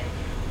never, but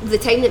the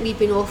time that we've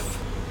been off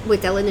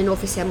with Dylan, and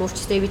obviously I'm off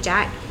just now with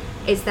Jack,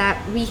 is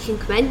that we can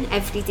come in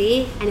every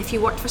day, and if you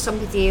worked for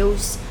somebody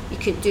else you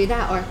couldn't do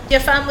that, or your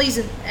family's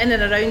in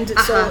and around,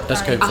 so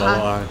discount for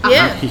all.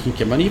 He can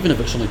come in, even if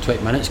it's only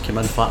 20 minutes, come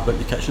in, fat about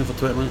the kitchen for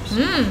 20 minutes.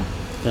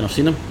 Then I've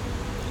seen him.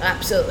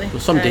 Absolutely. Well,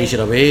 some days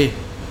you're away.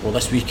 Well,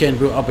 this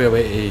weekend I'll be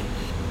away to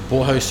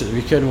Boathouse at the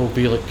weekend. We'll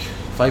be like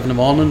 5 in the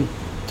morning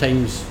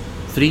times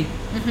 3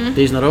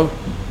 days in a row.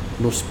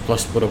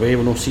 Plus we're away,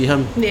 we'll not see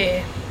him.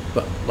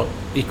 But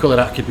equally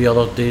that could be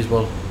other days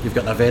where you've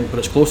got an event but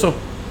it's closer.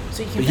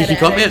 So you can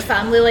come around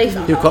family life.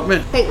 He'll cut me. I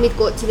think we've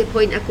got to the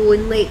point of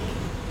going, like,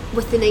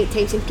 with the night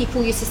times, and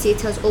people used to say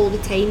to us all the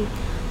time,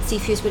 see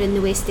if you were in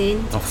the West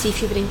End, see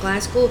if you were in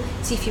Glasgow,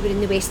 see if you were in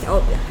the West End.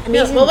 Amazing.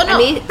 Yeah, well, we're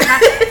not.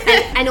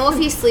 and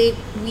obviously,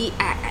 we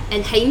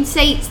in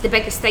hindsight, it's the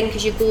biggest thing,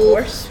 because you go,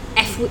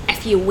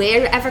 if you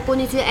were ever going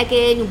to do it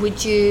again,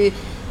 would you?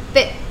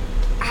 But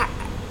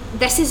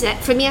this is it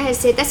for me. I have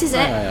said this is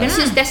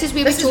it. This is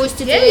where we chose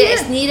to do it.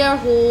 It's near our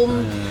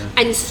home,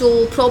 and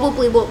so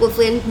probably what we've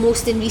learned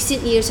most in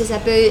recent years is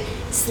about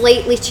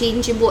slightly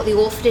changing what the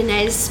offering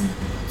is.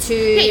 To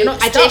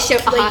address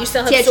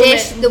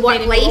the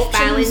work-life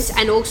balance,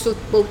 and also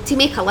to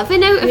make a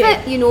living out of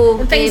it, you know.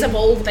 And things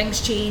evolve,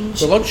 things change.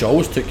 The lunch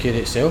always took care of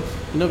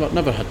itself.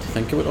 Never had to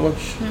think about the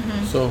lunch.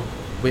 So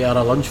we are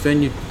a lunch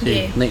venue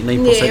to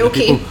 99% of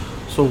people.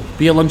 So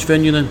be a lunch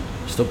venue then.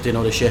 Stop doing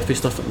all the chefy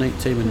stuff at night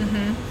time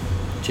and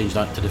change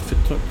that to the food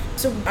truck.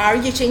 So are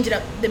you changing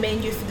up the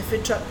menu for the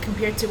food truck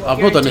compared to what I've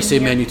not done the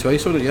same menu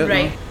twice already yet.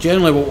 Right. No.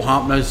 Generally what will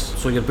happen is,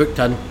 so you're booked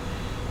in,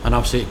 and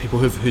I'll say to people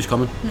who's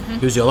coming,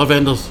 who's the other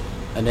vendors,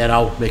 and then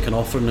I'll make an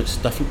offering that's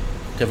different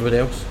to everybody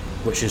else,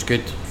 which is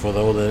good for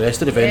all the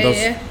rest of the vendors,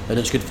 and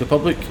it's good for the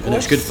public, and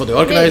it's good for the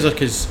organiser,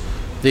 because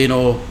they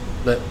know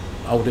that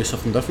I'll do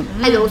something different.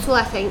 And also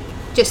I think,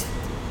 just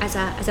as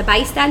a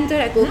bystander,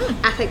 I go,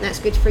 I think that's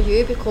good for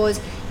you, because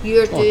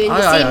you're doing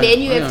the same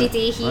menu every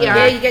day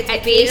here. You get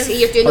to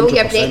you're doing all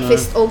your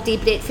breakfast, all day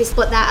breakfast,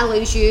 but that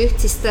allows you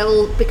to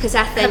still, because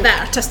I think have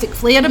that artistic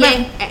flair about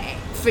it.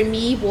 For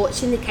me,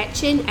 watching the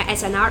kitchen, it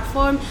is an art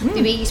form.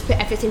 The way you put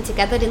everything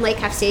together, and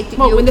like I've said,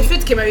 when the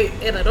food came out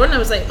earlier on, I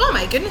was like, oh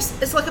my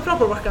goodness, it's like a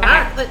proper work of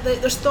art. Like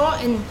there's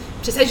thought and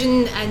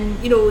precision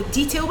and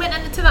detail went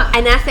into that.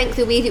 And I think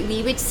the way that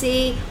we would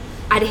say,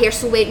 a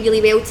rehearsal went really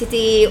well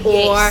today,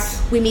 or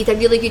we made a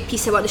really good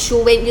piece of work, the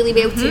show went really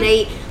well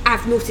tonight.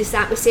 I've noticed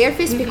that with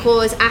service,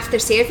 because after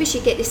service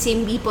you get the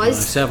same wee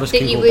buzz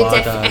that you would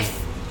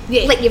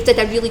if like you've did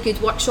a really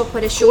good workshop or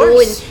a show,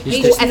 and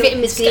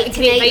everything was great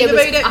tonight.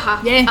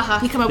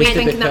 You come away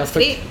thinking that's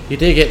great. You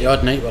do get the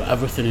odd night where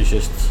everything is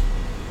just,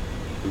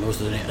 most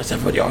of the night, is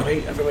everybody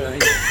alright? Everybody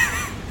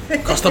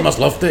alright? Customers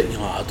loved it.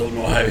 You're like, I don't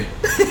know how.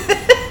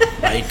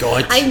 My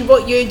God. And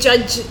what you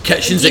judge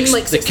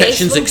the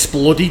kitchen's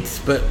exploded,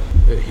 but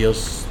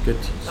here's good.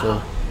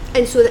 So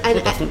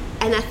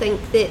and I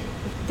think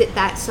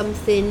that's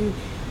something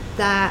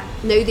that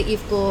now that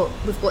we've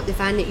got the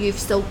van, that you've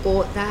still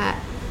got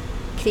that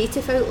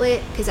creative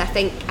outlet, because I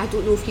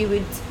don't know if you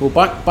would. Well,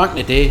 back in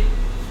the day,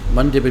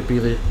 Monday would be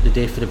the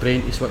day for the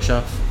brain to switch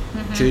off.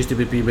 Tuesday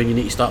would be when you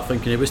need to start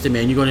thinking, what's the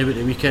menu going to be at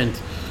the weekend,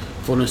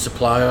 phoning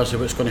suppliers,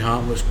 what's going to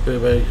happen, what's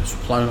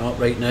planning up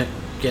right now,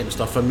 getting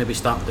stuff in, maybe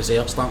starting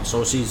desserts, starting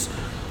sauces,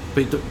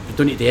 but you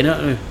don't need to do any of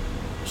that now.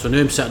 So now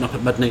I'm sitting up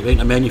at midnight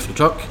writing a menu for the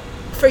truck.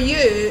 For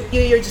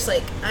you're just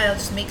like, I'll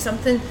just make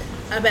something,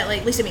 a bit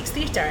like Lisa makes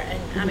theatre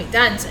and I make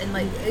dance, and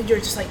like you're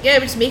just like, we'll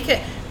just make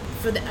it.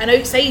 For an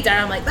outsider,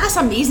 I'm like, that's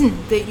amazing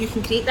that you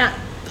can create that.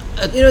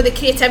 The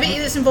creativity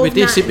that's involved.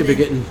 We do seem to be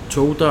getting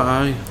told that.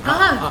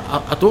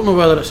 I don't know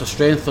whether it's a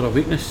strength or a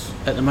weakness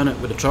at the minute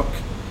with the truck.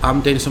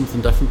 I'm doing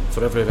something different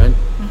for every event.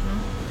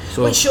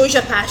 So, which shows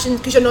your passion,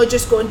 because you're not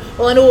just going,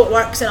 well, I know it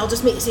works and I'll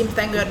just make the same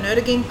thing over and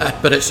over again.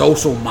 But it's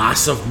also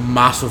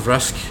massive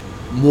risk,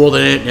 more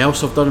than anything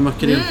else I've done in my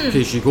career,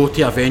 because you go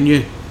to a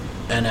venue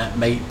and it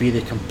might be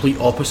the complete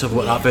opposite of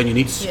what that venue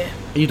needs. And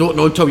you don't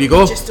know until you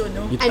go. You just don't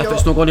know. If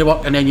it's not going to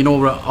work, and then you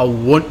know, I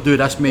won't do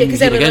this menu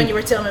because again. You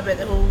were telling me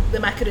about the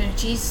macaroni and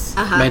cheese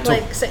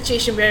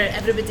situation where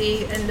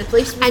everybody in the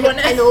place was wanting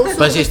it. And also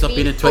busiest I've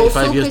been in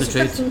 25 years in the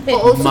trade. But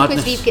also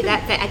because we've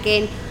got that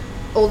again,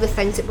 all the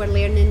things that we're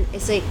learning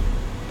is like,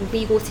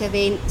 we go to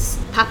events,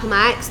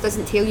 Papamacs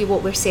doesn't tell you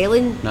what we're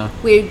selling. No.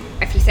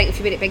 If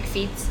you were at Big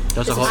Feeds,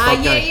 there's a hot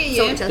dog guy.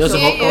 There's a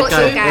hot dog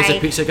guy. There's a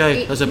pizza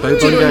guy. There's a bow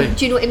bun guy.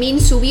 Do you know what I mean?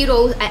 So we're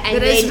all.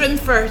 There is room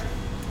for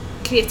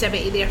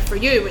creativity there for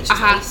you, which is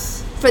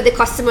nice. For the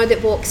customer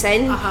that walks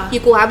in,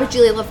 you go, I would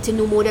really love to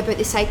know more about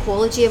the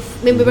psychology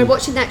of. We were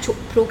watching that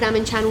programme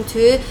on Channel 2.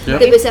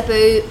 It was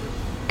about.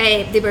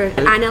 They were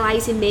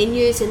analysing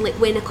menus and like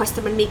when a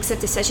customer makes a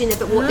decision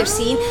about what they're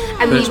seeing,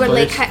 and we were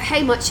like,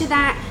 how much of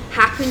that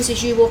happens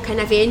as you walk in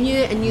a venue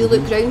and you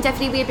look round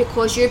everywhere,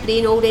 because your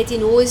brain already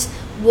knows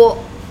what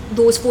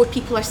those 4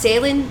 people are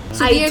selling.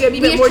 So we're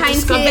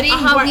trying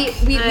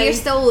to. We're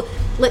still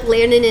like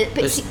learning it,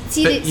 but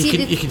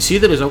you can see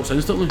the results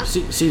instantly.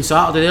 See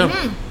Saturday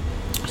there.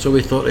 So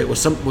we thought it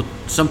was we'll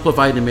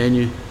simplify the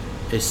menu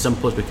as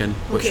simple as we can,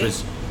 which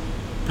was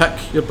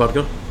pick your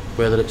burger,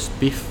 whether it's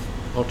beef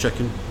or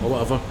chicken or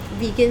whatever,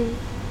 vegan,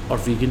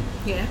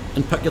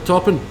 and pick your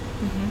topping.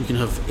 You can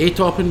have a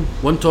topping,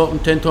 1 topping,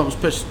 10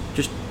 toppings.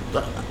 Just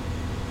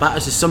that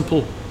is as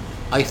simple,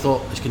 I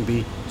thought, as can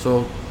be.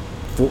 So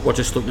folk were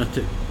just looking at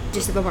it,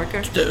 just a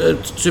burger,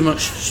 too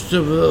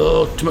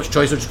much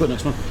choice, I'll just go to the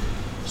next one.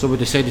 So we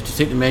decided to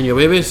take the menu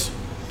away with us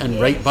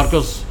and write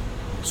burgers.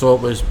 So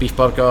it was beef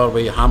burger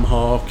with ham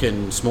hock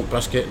and smoked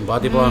brisket and blah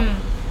blah.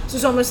 So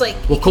it's almost like,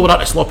 we'll call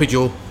that a sloppy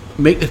Joe.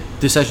 Make the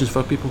decisions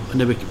for people,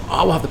 and then we can,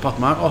 I'll have the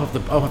Papamac, I'll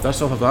have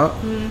this, I'll have that.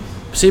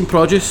 Same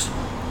produce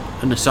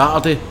on the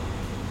Saturday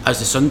as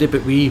the Sunday,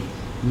 but we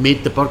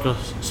made the burger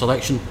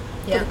selection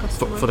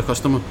for the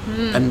customer.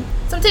 And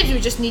sometimes we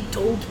just need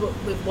told what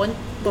we want,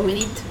 what we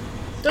need.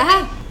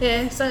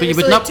 Yeah, so but you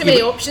would too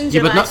many options.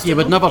 You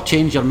would never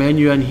change your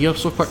menu in here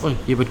so quickly.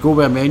 You would go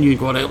with a menu and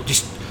go, right,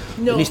 just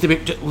it needs to be,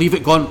 leave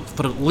it going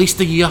for at least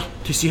a year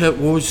to see how it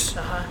goes.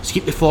 Just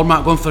keep the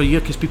format going for a year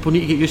because people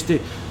need to get used to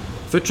it.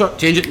 Food truck,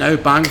 change it now,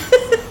 bang.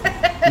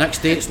 Next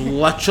day it's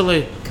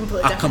literally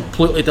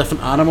completely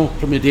different animal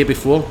from the day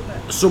before.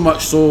 So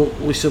much so,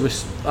 Lisa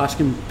was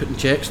asking, putting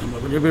checks, and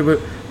I'm like,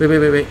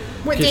 wait.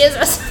 What day is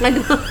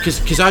this?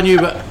 Because I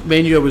knew what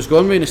menu I was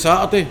going with on a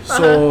Saturday,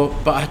 so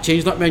but I had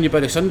changed that menu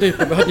by the Sunday,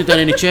 but we hadn't done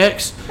any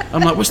checks.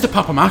 I'm like, what's the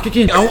Papamac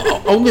again?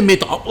 I only made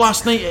it up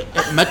last night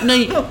at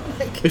midnight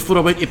before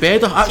I went to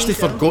bed. I actually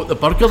forgot the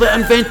burger that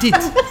I invented.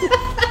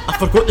 I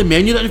forgot the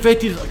menu that I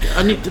invented.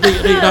 I need to,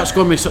 right, that's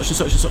going with such and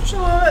such and such.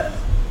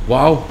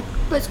 Wow.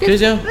 But it's good.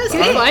 Crazy, it's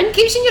good fun.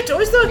 Keeps you on your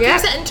toes though.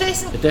 Keeps it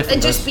interesting. It and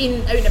just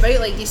being out and about,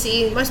 like you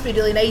say, it must be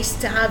really nice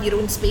to have your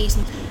own space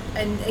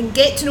and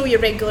get to know your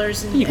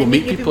regulars and you go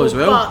meet people as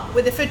well. But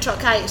with the food truck,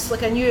 it's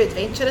like a new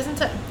adventure,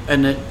 isn't it?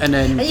 And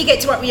then you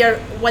get to work with your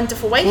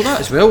wonderful wife. Well, that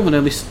as well. When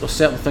there's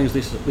certain things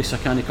Lisa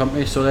can't come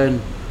to, so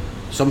then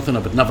something I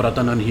would never have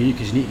done on here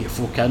because you need to get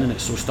folk in and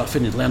it's so stuffy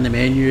and learn the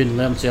menu and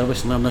learn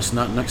service and learn this and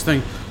that. Next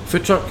thing,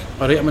 food truck.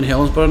 Alright, I'm in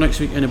Helensburgh next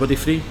week. Anybody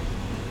free?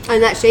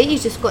 And that's right, you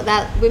just got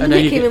that woman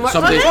that came and worked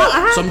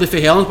somebody for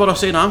Helensburgh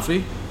saying I'm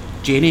free.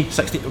 Janie,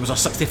 it was her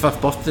 65th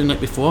birthday the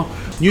night before.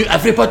 Knew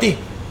everybody.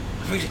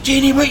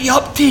 Janie, what are you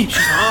up to? She's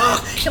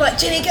like, you're like,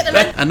 Janie, get them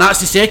in. And that's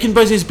the second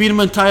busiest being in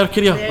my entire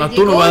career. I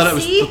don't know whether it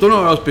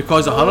was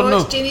because of her or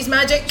not. It's Janie's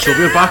magic. So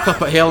we're back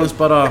up at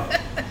Helensburgh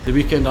the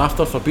weekend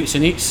after for Beats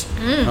and Eats.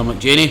 I'm like,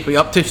 Janie, what are you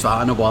up to? She's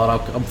like, no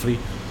bother, I'm free.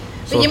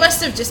 But you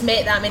must have just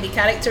met that many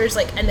characters,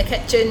 like in the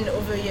kitchen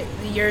over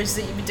the years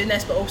that you've been doing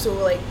this, but also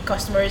like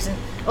customers, and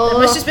there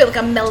must just be like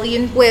a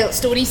million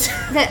stories.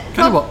 Can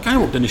I walk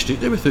down the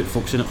street there without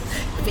folks in it?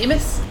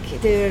 Famous.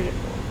 There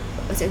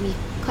was a wee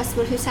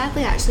customer who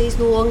sadly actually is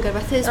no longer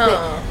with us,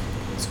 but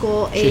it's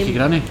got Shaky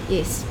Granny.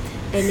 Yes,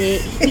 and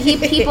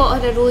he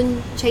bought her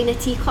own china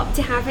teacup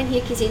to have in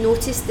here because he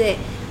noticed that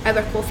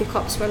our coffee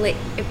cups were like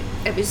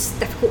it was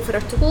difficult for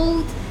her to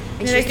hold.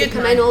 And she used to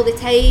come in all the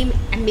time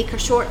and make her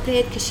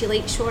shortbread because she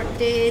likes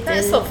shortbread.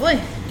 That's lovely.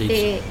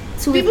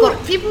 So people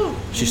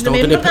she still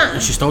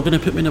didn't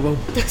put me in the will.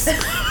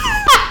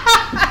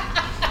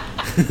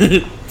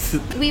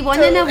 We won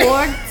an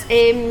award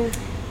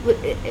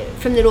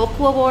from the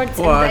Rocco Awards,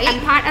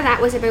 and part of that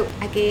was about,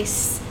 I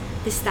guess,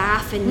 the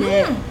staff and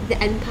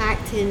the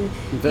impact and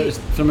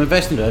from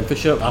investing in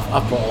infrastructure.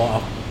 I've brought a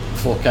lot of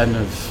folk in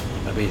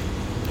who've maybe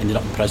ended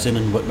up in prison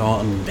and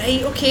whatnot, and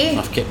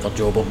I've kept their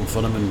job open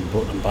for them and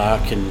brought them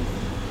back. And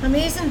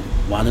amazing.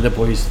 One of the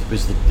boys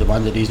was the one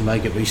of the reason why I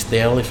got released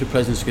early from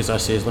prison because I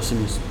says,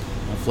 listen,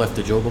 I've left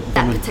the job open.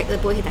 That particular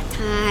boy had a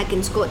tag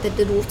and Scott did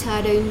the rota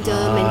around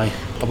him.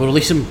 And we'll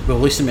release him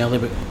early,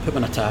 but put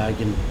him in a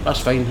tag and that's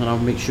fine, and I'll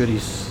make sure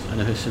he's in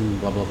a house and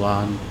blah blah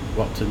blah and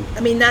worked. And I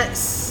mean that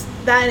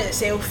in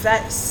itself,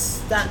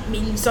 that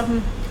means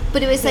something.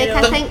 But it was like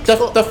I think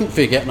different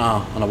for getting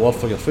an award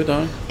for your food,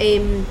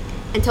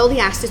 until they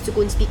asked us to go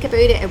and speak about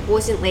it, it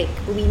wasn't like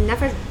we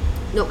never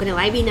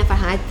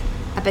had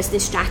a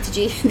business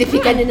strategy at the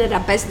beginning or a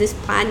business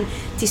plan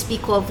to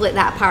speak of like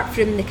that, apart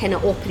from the kind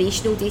of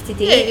operational day to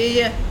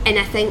day. And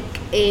I think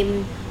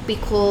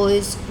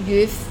because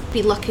you've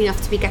been lucky enough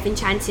to be given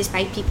chances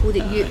by people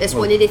that it's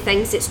one of the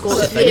things that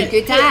Scott's really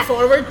good at.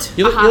 Forward.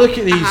 You look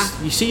at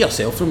these, you see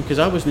yourself from, because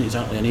I wasn't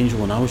exactly an angel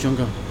when I was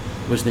younger.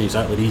 Wasn't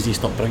exactly the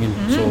easiest upbringing.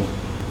 So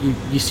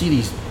you see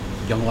these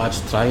young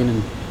lads trying,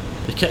 and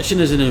the kitchen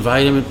is an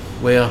environment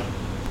where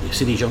you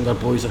see these younger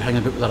boys are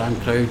hanging about with their own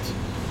crowd,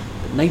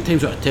 but 9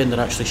 times out of 10 they're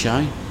actually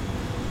shy,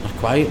 they're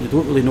quiet, they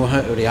don't really know how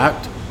to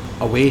react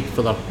away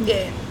for their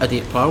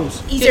idiot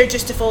pals. Easier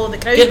just to follow the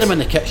crowd. Get them in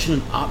the kitchen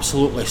and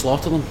absolutely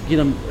slaughter them, give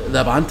them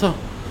the banter,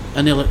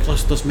 and they're like,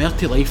 there's more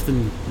to life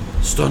than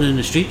standing in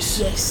the streets.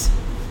 Yes.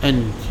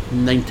 And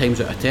 9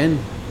 times out of 10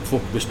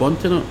 folk respond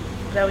to it.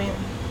 Brilliant.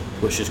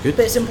 Which is good.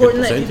 But it's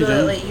important that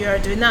people like you are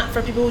doing that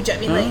for people. Do you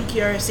know what I mean? Like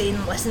you're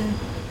saying, listen,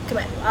 come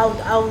on,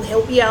 I'll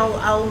help you.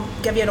 I'll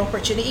give you an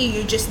opportunity.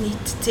 You just need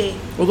to.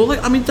 Although,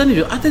 I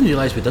didn't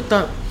realise we did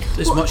that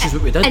as much as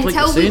what we did.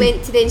 Until we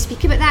went to then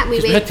speak about that,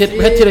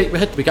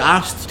 we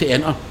got asked to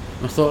enter.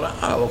 And I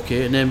thought,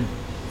 okay, and then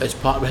as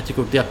part we had to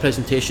go do a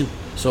presentation.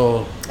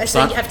 So you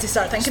have to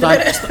start thinking about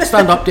it.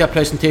 Stand up, do a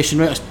presentation,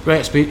 write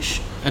a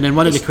speech, and then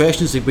one of the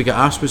questions that we got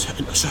asked was,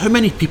 so how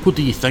many people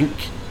do you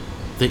think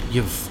that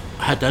you've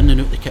had in and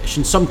out the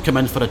kitchen? Some come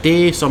in for a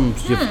day, some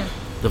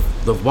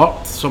they've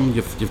worked, some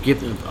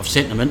I've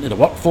sent them into the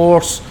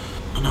workforce,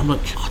 and I'm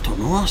like, I don't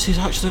know. I says,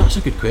 actually that's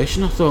a good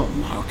question. I thought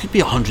it could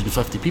be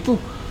 150 people.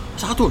 I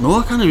said, I don't know,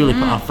 I can't really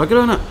put a figure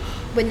on it.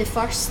 When the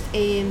first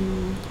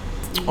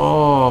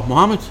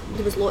Mohammed,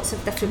 there was lots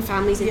of different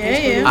families and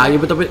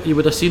things. You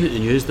would have seen it in the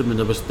news when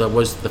there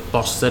was the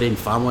first Syrian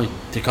family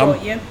to come.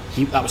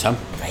 That was him,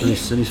 right.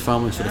 in his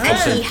family. So the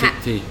first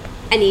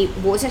and he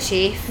was a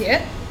chef.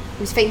 And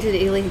was finding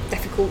it really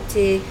difficult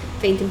to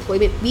find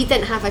employment. We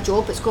didn't have a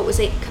job, but Scott was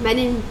like, come in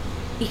and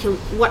you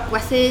can work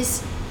with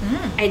us,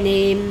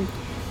 and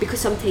because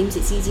sometimes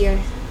it's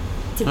easier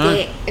to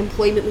get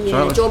employment when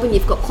you're in a job and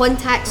you've got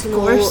contacts. Of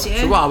course,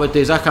 yeah. So what I would do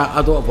is I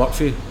don't have work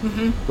for you,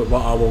 but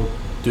what I will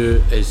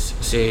do is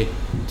say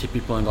to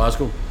people in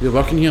Glasgow, you're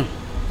working here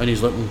and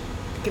he's looking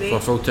for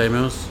full-time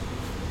hours,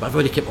 but I've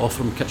already kept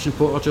offering him a kitchen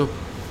porter job,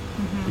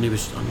 and he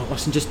was, I'm not,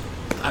 listen, just,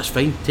 that's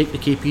fine, take the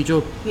KP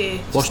job,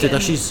 wash the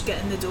dishes,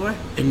 get in the door,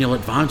 and you'll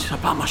advance. He's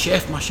like, but my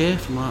chef,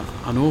 I'm like,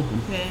 I know.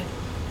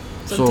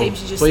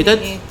 Sometimes you just need to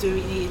do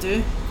what you need to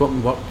do. Go up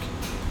and work.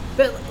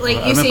 But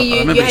like you say, you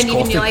hadn't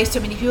even realised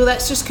how many people.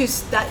 That's just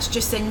because that's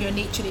just in your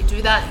nature to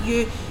do that.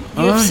 You've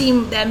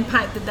seen the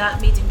impact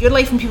that made in your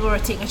life when people were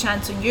taking a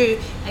chance on you,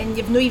 and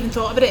you've not even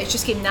thought about it. It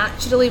just came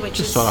naturally, which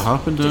just sort of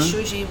happened. Just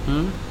shows you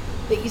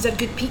that these are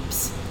good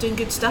peeps doing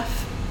good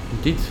stuff.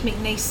 Indeed. Make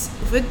nice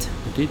food.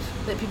 Indeed.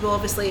 That people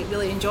obviously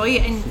really enjoy,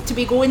 and to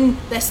be going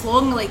this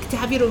long, like to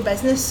have your own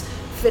business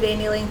for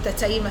any length of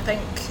time, I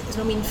think is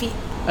no mean feat.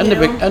 In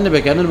the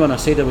beginning, when I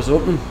said I was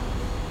opening,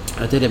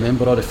 I did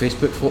remember all the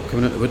Facebook folk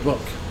coming out of the woodwork.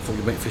 Folk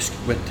who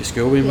went to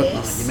school with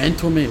me. You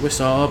mental, mate, what's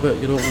that all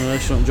about? You're opening a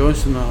restaurant in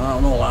Johnston. I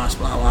don't know, last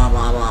blah blah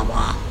blah blah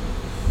blah.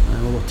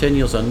 Well, we're 10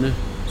 years in now,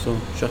 so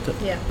shut it.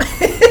 Yeah.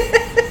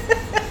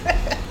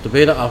 The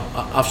way that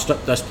I've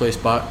stripped this place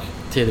back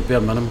to the bare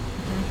minimum.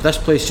 This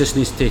place just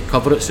needs to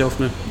cover itself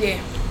now.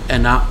 Yeah.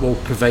 And that will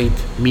provide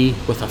me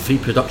with a free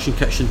production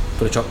kitchen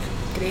for the truck.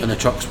 Great. And the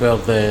truck's where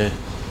the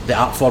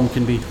art form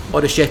can be.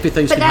 All the chefy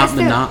things can happen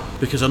in that.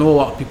 Because I know a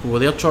lot of people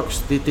with their trucks,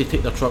 they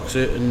take their trucks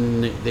out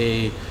and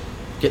they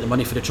get the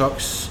money for the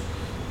trucks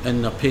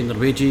and they're paying their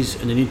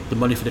wages and they need the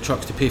money for the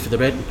trucks to pay for the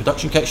rent and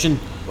production kitchen.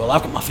 Well,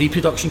 I've got my free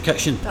production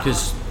kitchen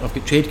because I've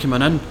got trade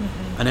coming in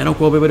and then I'll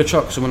go away with the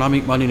truck. So when I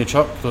make money in the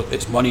truck,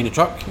 it's money in the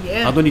truck.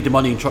 Yeah. I don't need the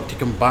money in the truck to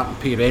come back and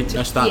pay rent,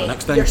 this, that,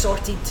 next thing. You're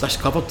sorted. That's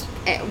covered.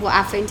 What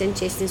I found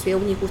interesting as well,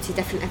 when you go to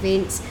different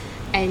events,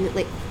 and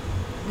like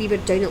we were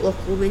down at Loch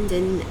Lomond,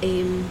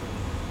 and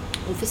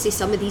obviously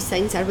some of these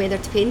things are weather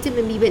dependent.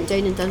 When we went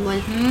down and done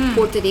one,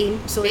 poured the rain,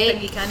 so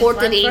poured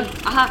the rain,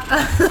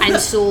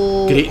 and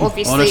so great,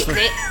 obviously honestly.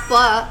 great,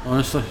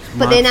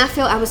 but then I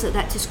felt, I was like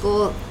that to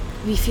Scott,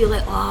 we feel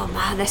like, oh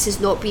man, this has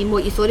not been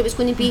what you thought it was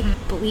going to be,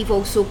 but we've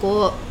also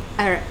got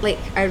our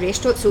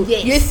restaurant, so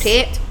you've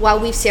prepped while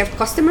we've served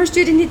customers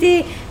during the day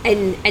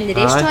in the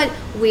restaurant,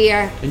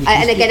 where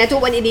and again, I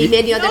don't want to name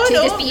any other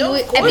traders, but you know,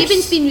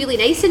 everyone's been really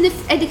nice in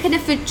the kind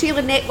of food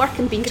trailer network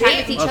and been chatting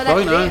with each other,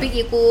 but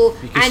you go,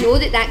 I know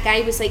that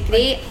guy was like,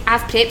 great,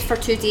 I've prepped for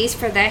 2 days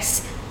for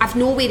this, I've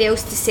nowhere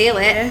else to sell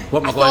it, I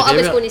thought I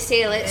was going to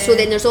sell it, so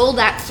then there's all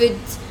that food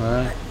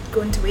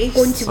going to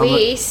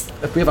waste.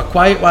 If we have a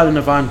quiet while in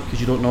the van,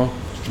 because you don't know,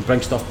 you can bring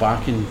stuff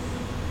back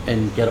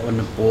and get it on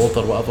the board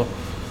or whatever.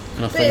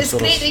 But it's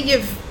great that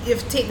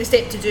you've taken the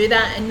step to do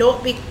that and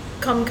not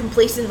become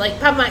complacent. Like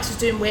Papamacs is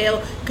doing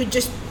well, could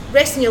just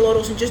rest on your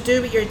laurels and just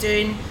do what you're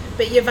doing.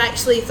 But you've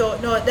actually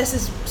thought, no, this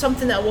is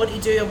something that I want to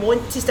do. I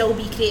want to still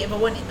be creative.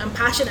 I'm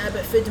passionate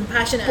about food and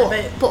passionate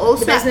about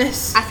also the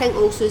business. I think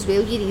also as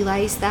well, you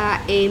realise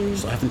that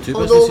so having two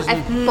businesses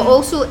but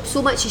also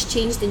so much has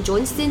changed in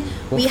Johnston.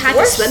 We had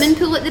a swimming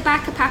pool at the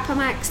back of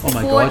Papamacs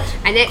before,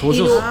 and it,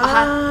 you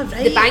know,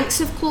 the banks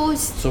have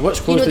closed. So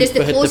what's closed? You know, there's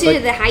the closing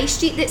of the high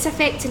street that's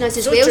affecting us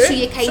as well. True. So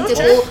you kind of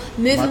go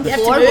moving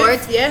forward.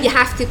 You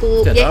have to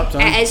go.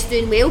 It is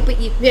doing well, but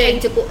you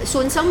kind of go.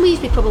 So in some ways,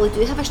 we probably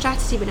do have a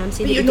strategy when I'm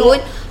saying that we don't.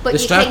 But the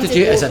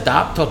strategy is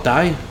adapt or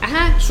die.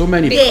 So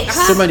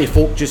many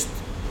folk just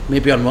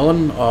maybe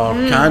unwilling or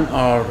can't,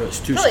 or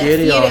it's too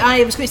scary.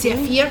 I was going to say a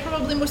fear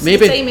probably most of the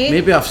time.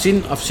 Maybe I've seen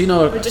it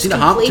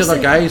happen to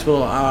other guys.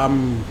 Well,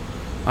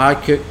 I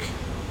cook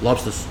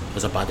lobsters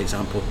as a bad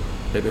example.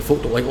 But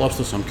folk don't like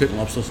lobsters, I'm cooking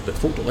lobsters. But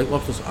folk don't like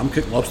lobsters, I'm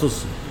cooking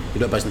lobsters.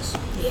 You do a business.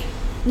 Yeah.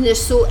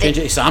 Change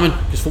it to salmon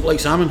because folk like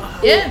salmon.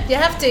 Yeah, you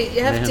have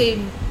to,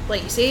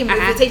 like you say, move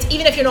the tides.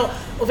 Even if you're not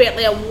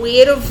overtly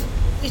aware of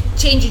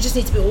change, you just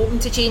need to be open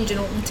to change and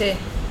open to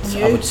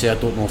new. I would say I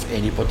don't know of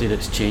anybody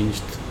that's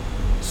changed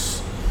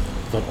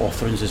their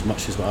offerings as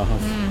much as what I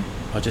have.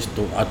 I just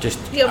don't. I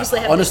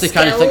honestly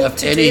can't think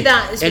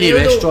of any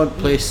restaurant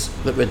place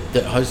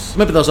that has.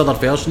 Maybe there's other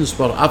versions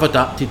where I've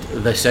adapted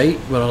the site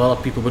where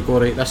other people would go,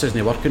 right, this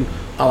isn't working,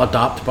 I'll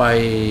adapt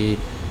by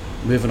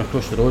moving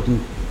across the road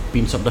and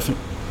being something different.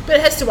 But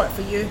it has to work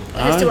for you. It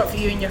has to work for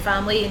you and your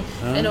family,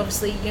 and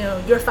obviously, you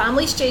know, your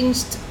family's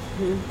changed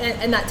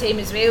in that time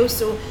as well,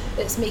 so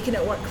it's making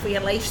it work for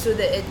your life so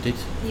that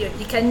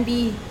you can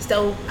be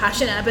still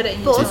passionate about it,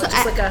 and but also,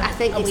 just like I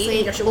think a weight on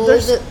your it's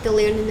shoulders. all the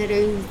learning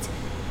around,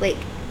 like,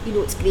 you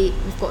know, it's great,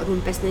 we've got our own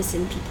business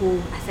and people,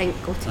 I think,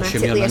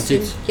 automatically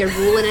assume you're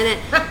rolling in it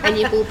and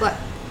you go, but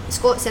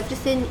Scott's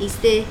everything. He's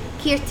the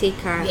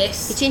caretaker.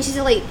 Yes. He changes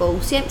the light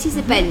bulbs, he empties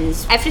the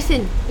bins,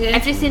 everything.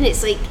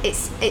 It's like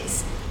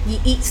it's you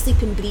eat,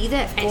 sleep and breathe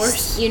it. Of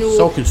course. You know, it's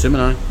all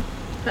consuming,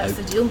 that's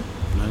the deal.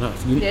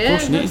 That's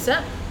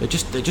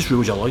it. It just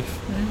rules your life.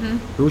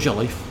 Rules your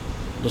life.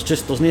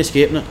 There's no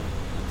escaping it.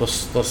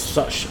 There's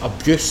such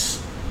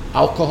abuse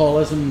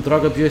alcoholism,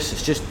 drug abuse.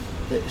 It's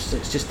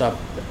just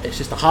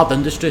a hard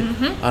industry.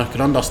 And I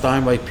can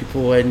understand why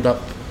people end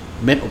up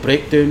mental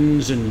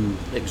breakdowns and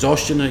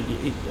exhaustion.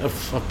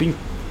 I've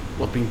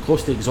been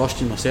close to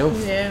exhaustion myself.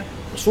 Yeah.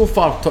 So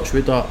far, touch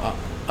wood,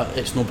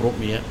 it's not broke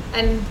me yet.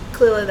 And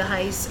clearly the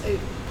highs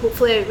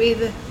hopefully outweigh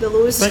the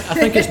lows. I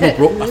think it's not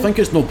broke. I think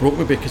it's not broke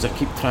me because I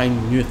keep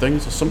trying new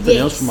things. There's something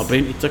else for my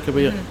brain to take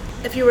away.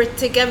 If you were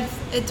to give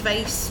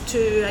advice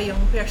to a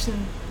young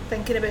person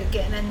thinking about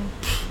getting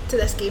into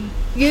this game,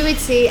 you would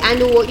say, I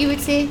know what you would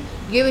say.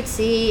 You would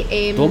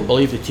say, don't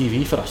believe the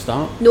TV for a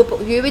start. No,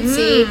 but you would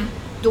say,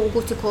 don't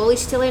go to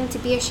college to learn to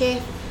be a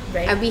chef.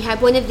 Right. And we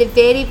had one of the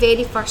very,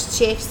 very first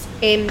chefs.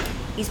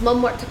 His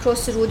mum worked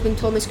across the road when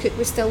Thomas Cook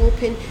was still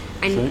open,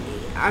 and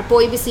our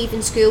boy was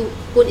leaving school,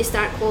 going to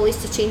start college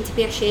to train to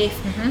be a chef,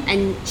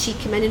 and she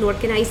came in and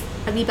organised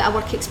a wee bit of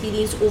work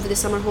experience over the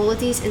summer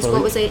holidays, and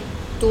Scott was like,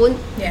 don't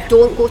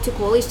go to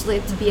college to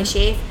learn to be a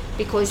chef,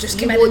 because just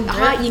you need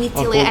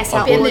to let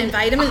us be in the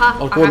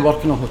environment. Or go and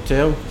work in a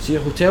hotel. See,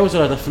 hotels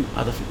are a different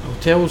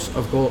hotels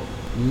have got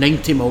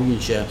 90 million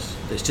chefs.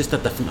 It's just a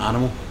different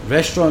animal.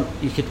 Restaurant,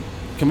 you could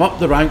come up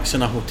the ranks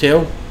in a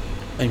hotel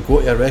and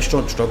go to a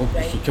restaurant and struggle.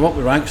 Right. You come up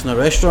the ranks in a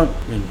restaurant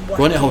and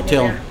go into a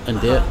hotel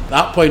and do it. At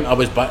that point,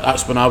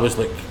 that's when I was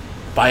like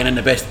buying in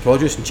the best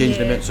produce and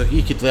changing them out. So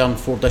he could learn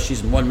 4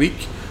 dishes in 1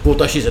 week, 4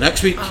 dishes the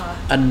next week,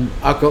 and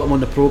I got him on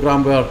the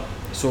programme where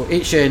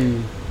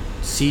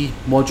HNC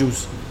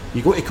modules.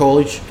 You go to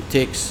college. It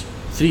takes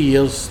 3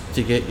 years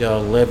to get your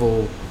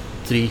level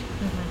 3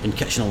 in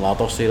kitchen and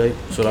ladder. Say right.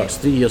 So that's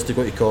 3 years to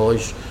go to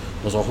college.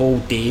 There's a whole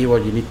day where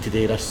you need to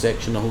do this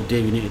section, a whole day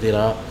you need to do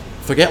that.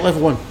 Forget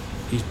level 1.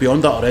 He's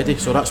beyond that already,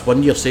 so that's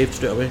 1 year saved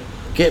straight away.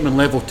 Get him in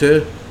level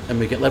 2, and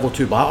we get level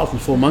 2 battered in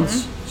 4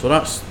 months. So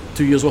that's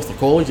 2 years worth of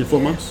college in 4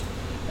 months.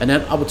 And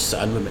then I would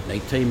sit in with him at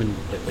night time and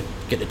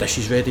get the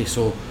dishes ready.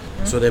 So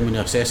then when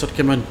the assessor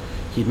came in,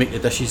 he'd make the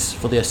dishes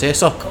for the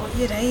assessor. God,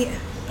 you're right.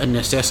 And the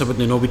assessor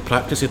wouldn't know we'd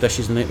practice the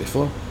dishes the night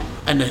before.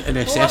 And the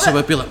assessor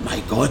would be like, my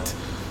God,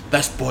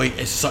 this boy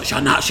is such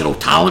a natural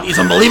talent, he's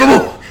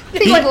unbelievable.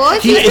 He's went on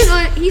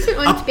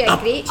to be a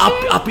great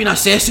chef. I've been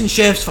assessing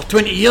chefs for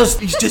 20 years,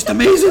 he's just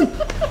amazing.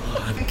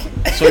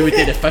 So he would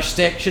do the fish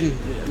section.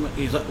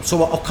 He's like,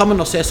 so I'll come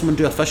and assess him and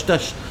do a fish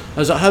dish. I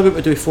was like, how about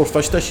we do 4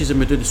 fish dishes and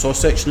we do the sauce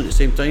section at the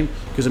same time?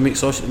 Because I make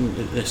sauce and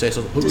the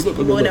assessor just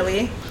blown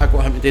away. I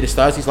got him to do the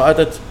Stasies like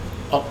I did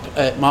up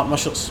at Mark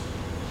Musher's,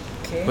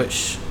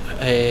 which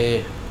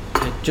it's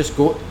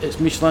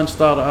Michelin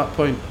star at that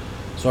point.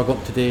 So I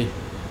got to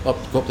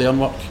go up the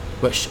Unwork,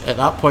 which at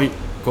that point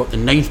got the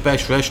 9th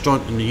best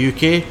restaurant in the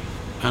UK,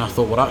 and I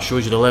thought, well, that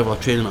shows you the level of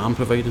training that I'm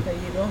providing. There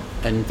you go.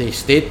 And they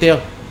stayed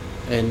there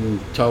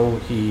until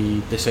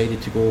he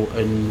decided to go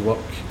and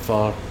work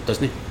for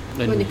Disney.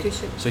 On the cruise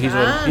ship. So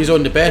he's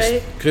on the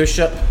best cruise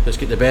ship that's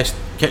got the best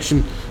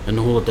kitchen in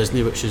the whole of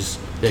Disney, which is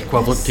the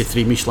equivalent to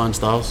 3 Michelin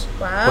stars.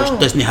 Wow. Which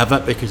Disney have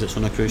it because it's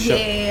on a cruise ship.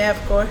 Yeah,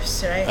 of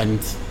course, right.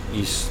 And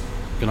he's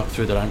gone up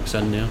through the ranks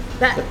in there.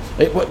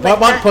 At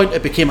one point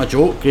it became a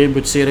joke. Graham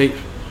would say, right,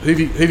 who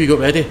have you got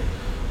ready?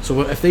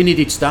 So if they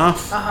needed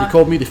staff, they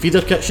called me the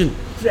feeder kitchen.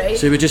 Right.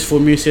 So he would just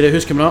phone me and say, right,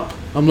 who's coming up?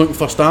 I'm looking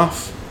for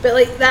staff. But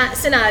like that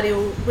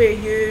scenario where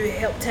you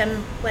helped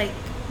him, like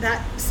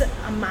that's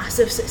a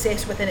massive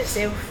success within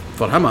itself.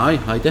 For him, aye,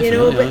 definitely.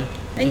 You know,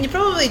 and you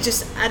probably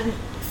just aren't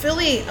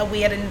fully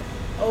aware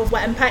of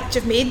what impact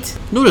you've made.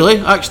 No, really.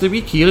 Actually,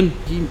 wee Kieran,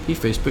 he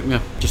Facebooked me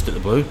just at the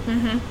blue.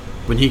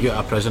 When he got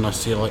out of prison, I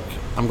say, like,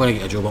 I'm going to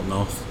get a job up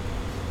north.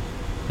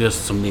 There's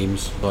some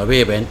names. So away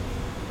he went,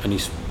 and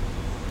he's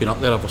been up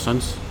there ever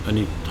since. And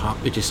he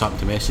just happened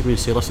to message me and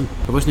say, listen,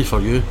 if it wasn't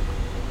for you,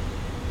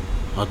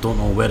 I don't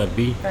know where I'd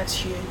be. That's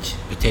huge.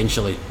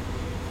 Potentially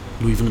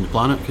leaving on the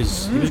planet,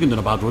 because he was going down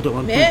a bad road at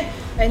one point. Yeah,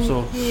 and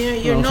so,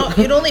 you're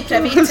only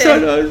privy to.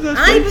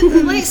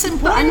 But it's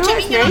important.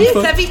 You're only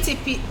privy to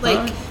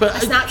a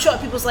snapshot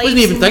of people's lives. I wasn't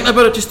even thinking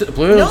about it, just at the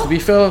blue. To be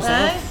fair,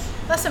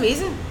 that's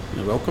amazing.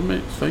 You're welcome,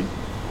 mate. It's fine.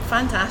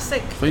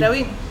 Fantastic,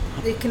 brilliant.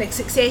 The kind of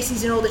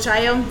successes and all the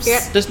triumphs.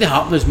 It doesn't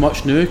happen as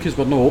much now because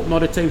we're not open all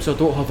the time, so I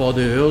don't have all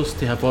the hours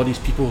to have all these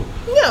people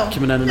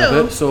coming in and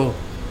about. So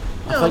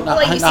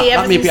I think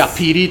that may be a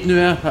period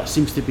now. That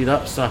seems to be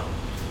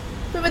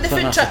But with the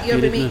food truck,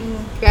 you'll be making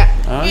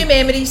new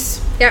memories.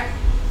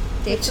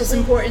 Which is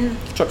important.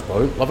 The truck's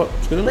brilliant, love it.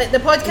 It's good. Like the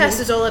podcast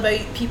is all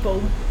about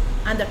people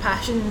and their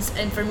passions,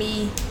 and for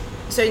me,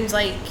 it sounds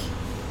like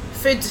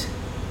food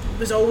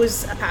was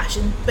always a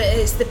passion, but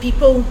it's the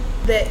people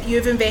that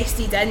you've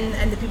invested in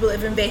and the people that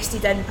have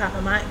invested in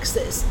Papamacs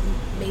that's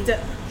made it.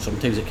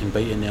 Sometimes it can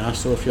bite you in the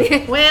ass though if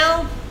you're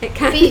well, it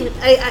can be.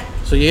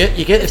 So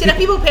you get if you're a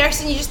people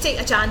person, you just take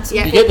a chance.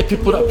 You get the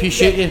people that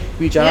appreciate you,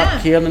 we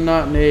Jack, Kieran and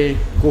that, and they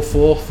go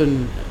forth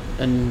and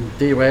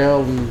do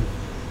well and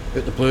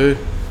out the blue,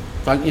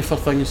 thank you for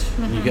things,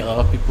 and you get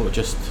other people that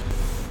just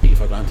take you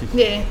for granted.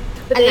 Yeah,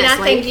 but then I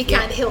think you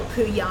can't help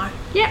who you are.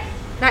 Yeah,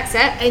 that's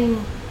it.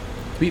 And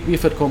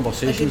we've had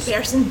conversations a good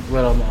person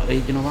where I'm like,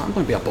 right, you know what, I'm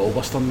going to be a bottle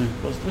buster now.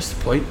 What's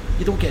the point?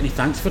 You don't get any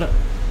thanks for it.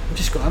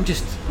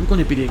 I'm going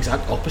to be the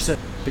exact opposite,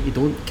 but you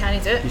don't. Can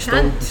you do it? You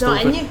It's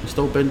not in you. You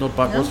still bend over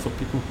backwards for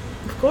people.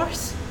 Of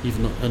course.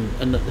 Even though,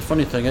 and the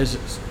funny thing is,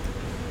 it's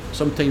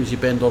sometimes you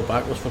bend over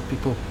backwards for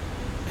people,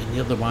 and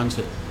they're the ones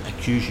that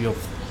accuse you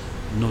of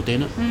not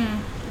doing it.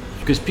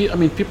 Because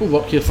people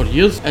work here for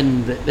years,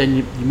 and then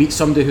you meet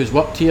somebody who's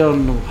worked here,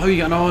 and how are you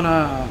getting on?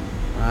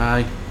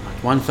 Aye.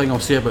 One thing I'll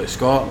say about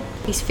Scott.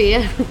 He's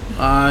fair.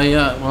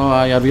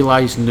 I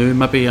realise now,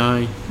 maybe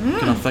kind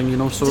of thing, you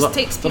know. So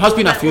there has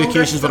been a few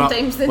occasions where I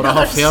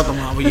have heard them.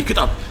 Well, you could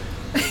have.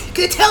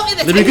 Could tell me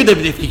the Then you could have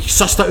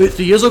sussed it out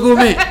 3 years ago,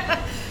 mate.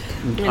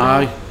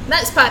 Aye.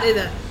 That's part of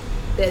the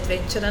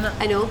adventure, innit?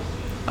 I know.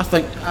 I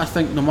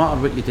think no matter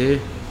what you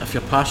do, if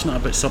you're passionate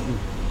about something,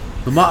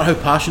 no matter how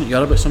passionate you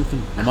are about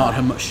something, no matter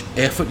how much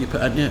effort you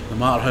put into it, no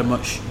matter how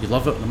much you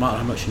love it, no matter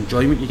how much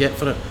enjoyment you get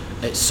for it,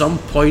 at some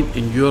point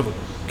in your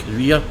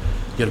career,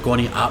 you're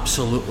going to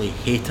absolutely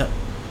hate it.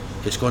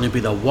 It's going to be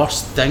the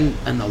worst thing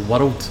in the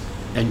world,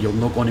 and you're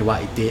not going to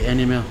want to do it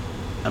anymore.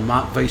 And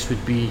my advice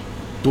would be,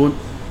 don't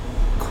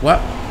quit.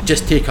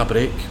 Just take a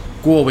break,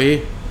 go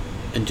away,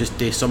 and just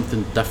do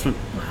something different.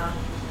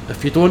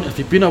 If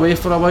you've been away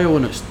for a while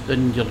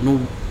and you're no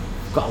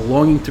got a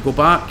longing to go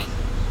back,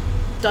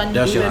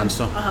 there's your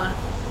answer.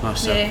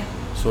 That's it.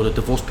 So the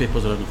divorce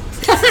papers are in.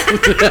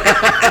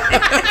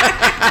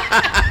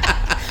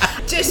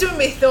 Just when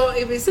we thought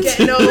he was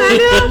getting all,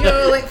 you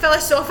know, like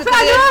philosophical,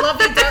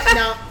 lovely dirt.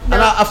 No. And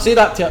I say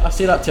that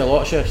to a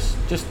lot of chefs.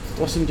 Just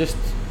listen, just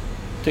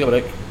take a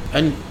break.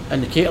 In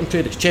the catering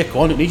trade, it's check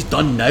on it. Needs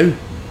done now.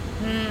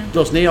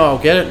 There's no, I'll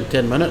get it in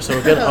 10 minutes.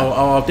 I'll get it.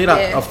 I'll do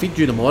that. Yeah. I'll feed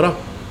you tomorrow.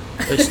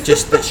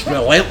 It's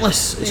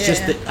relentless. It's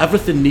just that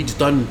everything needs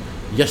done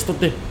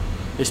yesterday.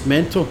 It's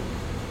mental,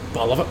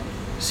 but I love it.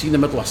 See, in the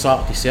middle of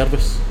Saturday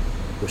service,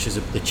 which is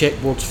the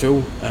checkboard's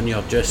full, and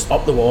you're just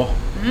up the wall,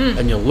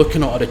 and you're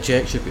looking at all the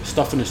checks. You've got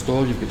stuff in the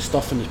store, you've got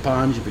stuff in the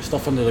pans, you've got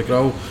stuff under the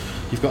grill,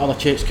 you've got other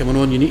checks coming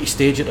on. You need to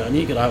stage it, I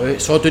need to get that out.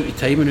 It's all down to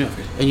timing,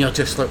 and you're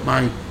just like,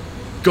 man,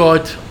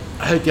 God,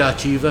 how do I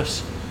achieve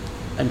this?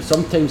 And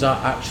sometimes I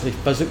actually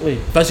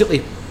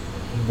physically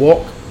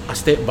walk a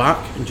step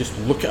back and just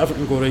look at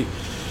everything and go, right,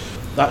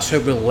 that's how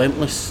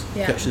relentless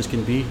kitchens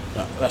can be.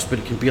 That's what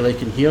it can be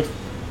like in here.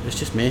 It's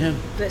just mayhem.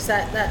 But it's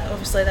that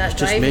obviously that it's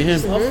drive. Just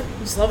mayhem.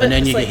 Just love it. And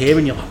then you get home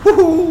and you're like,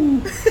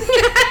 woohoo!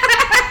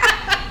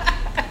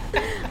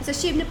 It's a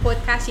shame the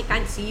podcast you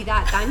can't see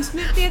that dance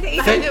move there that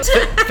you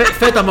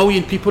fed a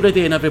million people a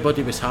day and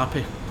everybody was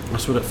happy.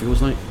 That's what it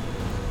feels like.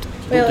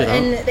 So well,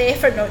 in the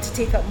effort not to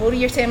take up more of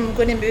your time, I'm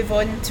going to move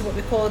on to what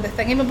we call the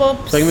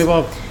thingamabobs.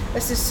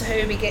 This is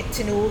how we get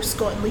to know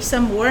Scott and Lisa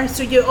more.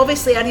 So you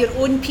obviously are your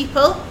own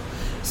people,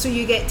 so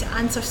you get to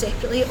answer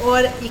separately,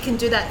 or you can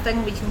do that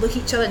thing where you can look at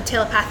each other and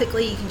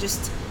telepathically you can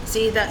just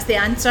say that's the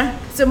answer.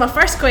 So my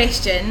first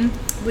question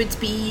would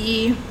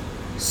be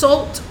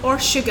salt or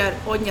sugar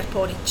on your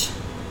porridge?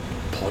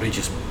 Porridge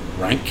is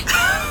rank.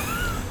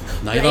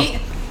 Neither.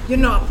 Right. You're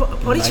not a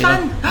porridge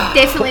fan?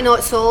 Definitely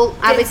not salt.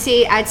 I'd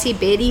say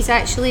berries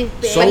actually.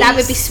 Berries. But that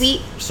would be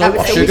sweet. Salt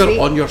or sugar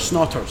on your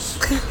snotters?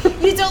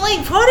 You don't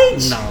like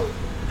porridge? No.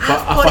 But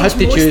if I had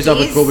to choose, I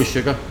would go with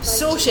sugar.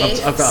 So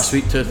chefs, I've got a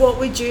sweet tooth. What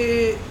would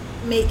you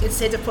make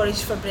instead of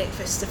porridge for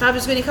breakfast? If I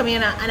was going to come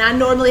in and I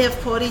normally have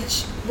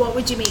porridge, what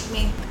would you make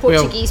me?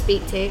 Portuguese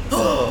baked eggs.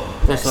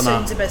 That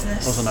sounds a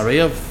business. There's an array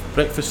of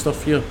breakfast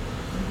stuff here.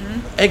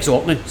 Eggs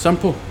Orkney,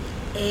 simple.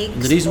 Eggs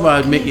and the reason why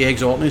I'd make the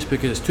eggs Orkney is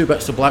because it's 2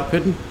 bits of black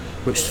pudding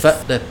which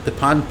fit the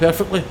pan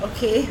perfectly.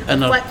 Okay,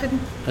 black pudding.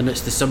 And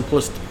it's the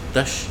simplest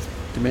dish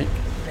to make.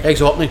 Right.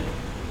 Eggs Orkney.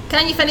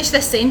 Can you finish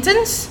this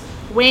sentence?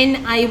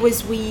 When I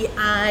was wee,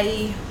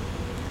 I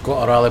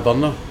got a rally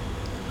burner.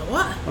 A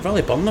what? A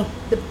rally burner.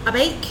 A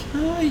bike?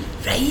 Aye.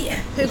 Right.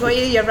 Who got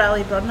you your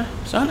rally burner?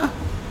 Santa.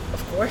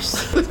 Of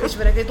course, because you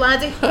were a good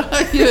laddie.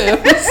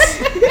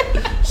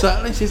 Yes.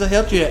 Santa says, I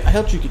heard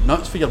you get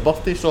nuts for your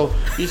birthday, so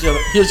here's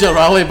your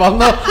rally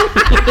burner.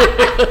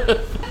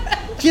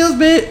 Cheers,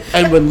 mate.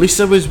 And when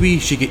Lisa was wee,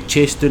 she got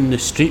chased down the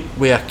street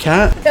with a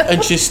cat,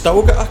 and she's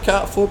still got a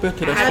cat phobia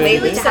to this day.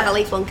 I have a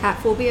lifelong cat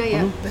phobia,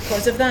 yeah. Mm-hmm.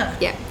 Because of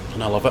that? Yeah.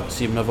 And I love it.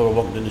 See, whenever we're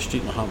walking down the street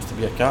and there happens to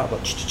be a cat, but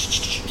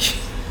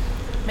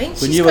mine,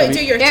 she's got to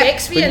do your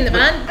checks for you in the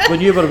van. When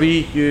you were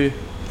wee,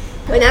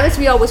 When I was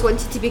wee, I always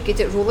wanted to be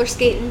good at roller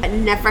skating, but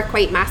never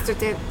quite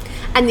mastered it.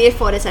 And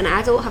therefore, as an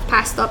adult, have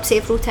passed up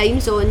several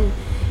times on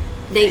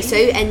nights out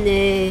in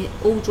the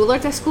old roller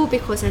disco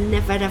because I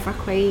never ever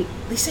quite.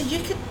 Lisa, you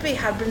could be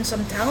harbouring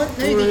some talent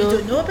now that you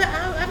don't know about.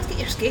 I would get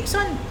your skates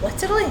on,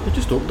 literally. They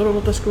just opened the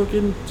roller disco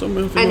again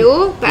somewhere. I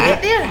know,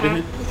 but get there.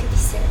 You could be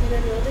serving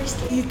a roller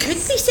skate. You could be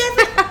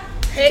serving.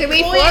 Heck,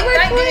 Chloe,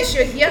 thank goodness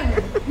you're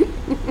here.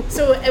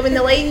 So when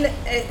the line,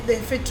 the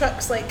food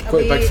trucks like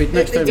away at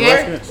the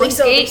door,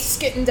 Lisa will be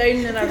scooting down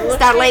in a roller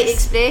Starlight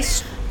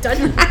Express. Done.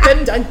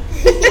 Boom, done.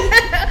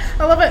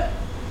 I love it.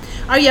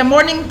 Are you a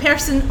morning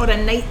person or a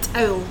night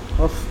owl?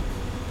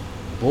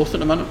 Both at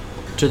the minute.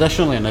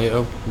 Traditionally a night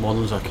owl.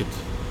 Mornings I could.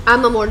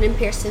 I'm a morning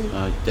person.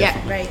 Definitely.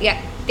 Yeah, right.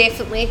 Yeah,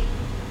 definitely.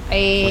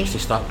 Once you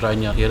start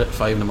drying your hair at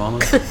 5 in the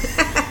morning.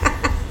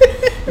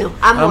 No,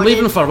 I'm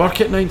leaving for work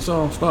at 9,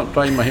 so I'll start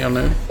drying my hair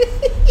now.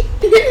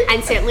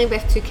 And certainly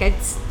with 2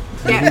 kids.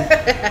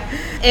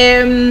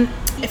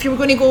 If you were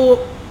going to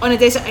go on a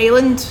desert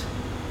island,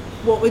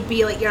 what would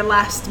be like your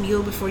last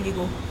meal before you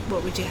go?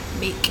 What would you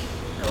make?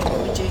 Or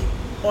what would you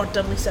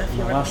order, Lisa, if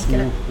you were last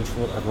making meal it?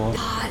 before I go.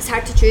 It's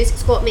hard to choose.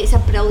 Scott makes a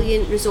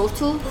brilliant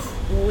risotto.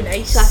 Oh,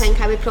 nice. So I think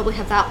I would probably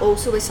have that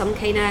also with some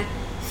kind of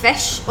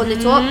fish on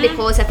the top,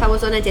 because if I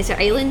was on a desert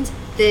island,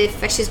 the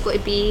fish has got to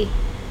be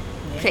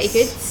pretty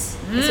good.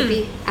 This would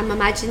be, I'm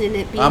imagining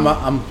it being... I've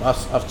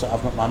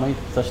got my mind.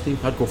 This time,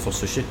 I'd go for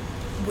sushi.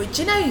 Would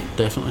you now?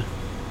 Definitely.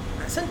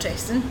 That's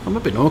interesting. Well,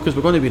 maybe no, because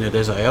we're going to be in a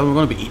desert island. We're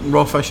going to be eating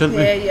raw fish, aren't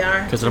we? Yeah, you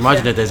are. Because I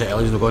imagine the desert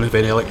islands are going to have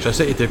any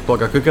electricity to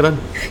plug a cooker in.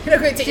 You're not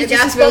going to take your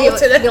Just gas really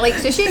bottle to we the... like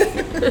sushi.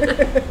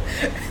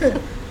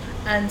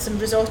 And some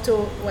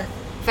risotto with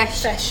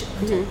fish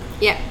on top.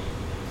 Yeah.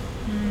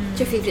 What's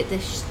your favourite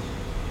dish?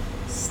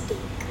 Steak.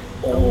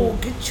 Oh,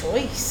 good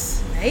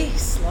choice.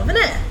 Nice. Loving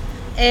it.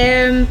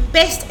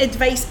 Best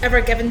advice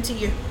ever given to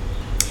you?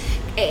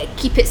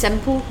 Keep it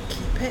simple.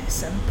 Keep it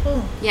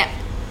simple. Yep.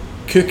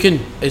 Cooking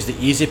is the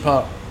easy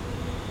part,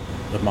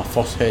 that my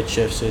first head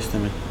chef says to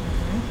me.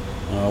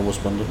 And I always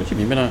wondered, what do you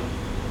mean by that?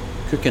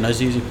 Cooking is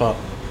the easy part.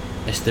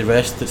 It's the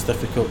rest that's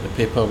difficult, the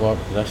paperwork,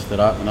 this, the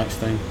that, the next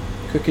thing.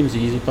 Cooking's the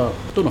easy part.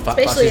 I don't know if that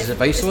passes as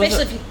advice, was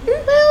it?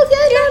 Well,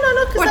 yeah,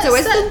 no, because Words of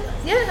wisdom. it.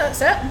 Yeah,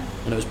 that's it.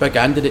 And it was Big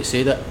Andy that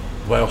said it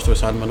whilst I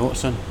was handing my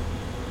notes in.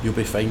 You'll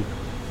be fine.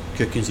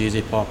 Cooking's the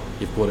easy part.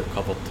 You've got it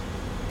covered.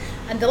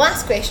 And the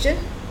last question,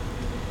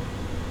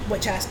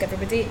 which I ask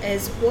everybody,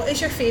 is what is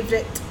your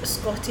favourite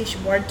Scottish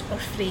word or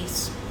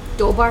phrase?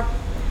 Dauber.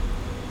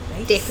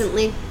 Nice.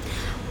 Definitely.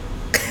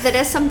 There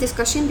is some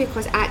discussion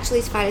because actually,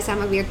 as far as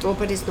I'm aware,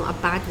 dauber is not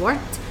a bad word.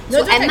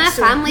 No, So in my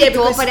family,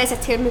 dauber is a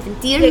term of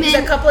endearment. Yeah, because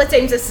a couple of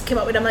times this came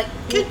up with, I'm like,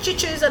 could you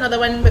choose another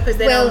one, because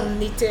then I'll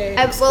need to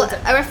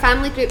our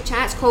family group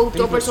chat's called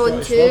Favourite Daubers on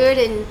Scottish Tour, word?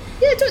 and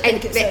Yeah, I don't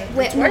think it's a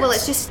good well, word.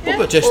 it's just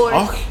But just, or-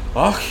 I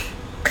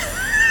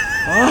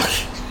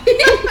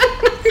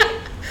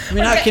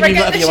mean, that can We're mean getting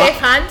whatever the you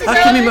chef want. hand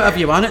That can mean whatever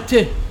you want it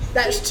to.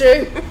 That's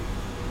true.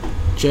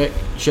 Check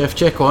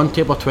on,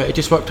 table 20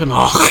 just worked on.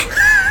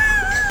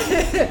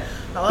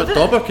 But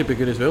dauber could be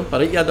good as well. I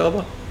like your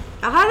dauber.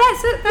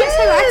 that's it. That's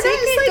how I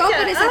take it. like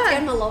Dauber it, is ah. a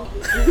term of love.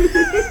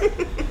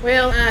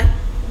 Well, I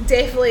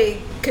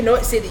definitely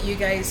cannot say that you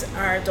guys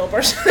are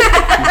daubers.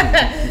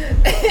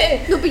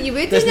 No, but you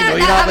would. Doesn't I know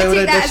you're not would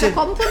take that as a audition.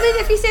 compliment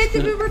if you said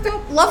that we were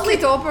lovely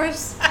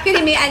daubers.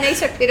 Couldn't make a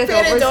nicer pair of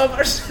Pair of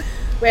daubers. daubers.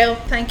 Well,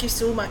 thank you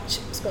so much,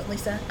 Scott and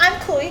Lisa. I'm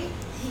Chloe.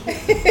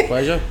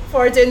 Pleasure.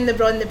 For doing the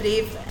Braw and the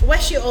Brave.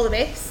 Wish you all the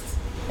best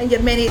and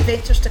your many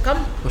adventures to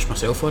come. Wish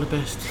myself all the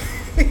best.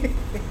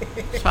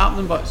 It's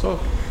happening, but it's all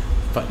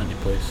fitting into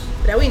place.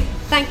 Brilliant.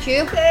 Thank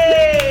you.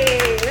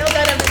 Hey, well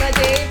done,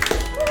 everybody.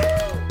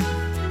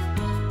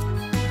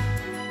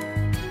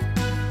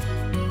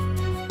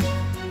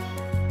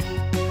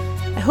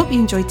 I hope you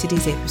enjoyed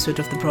today's episode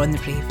of The Braw and the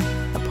Brave,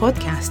 a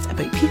podcast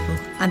about people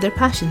and their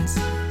passions.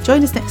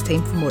 Join us next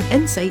time for more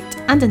insight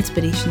and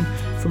inspiration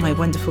from my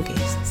wonderful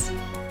guests.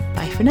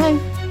 Bye for now.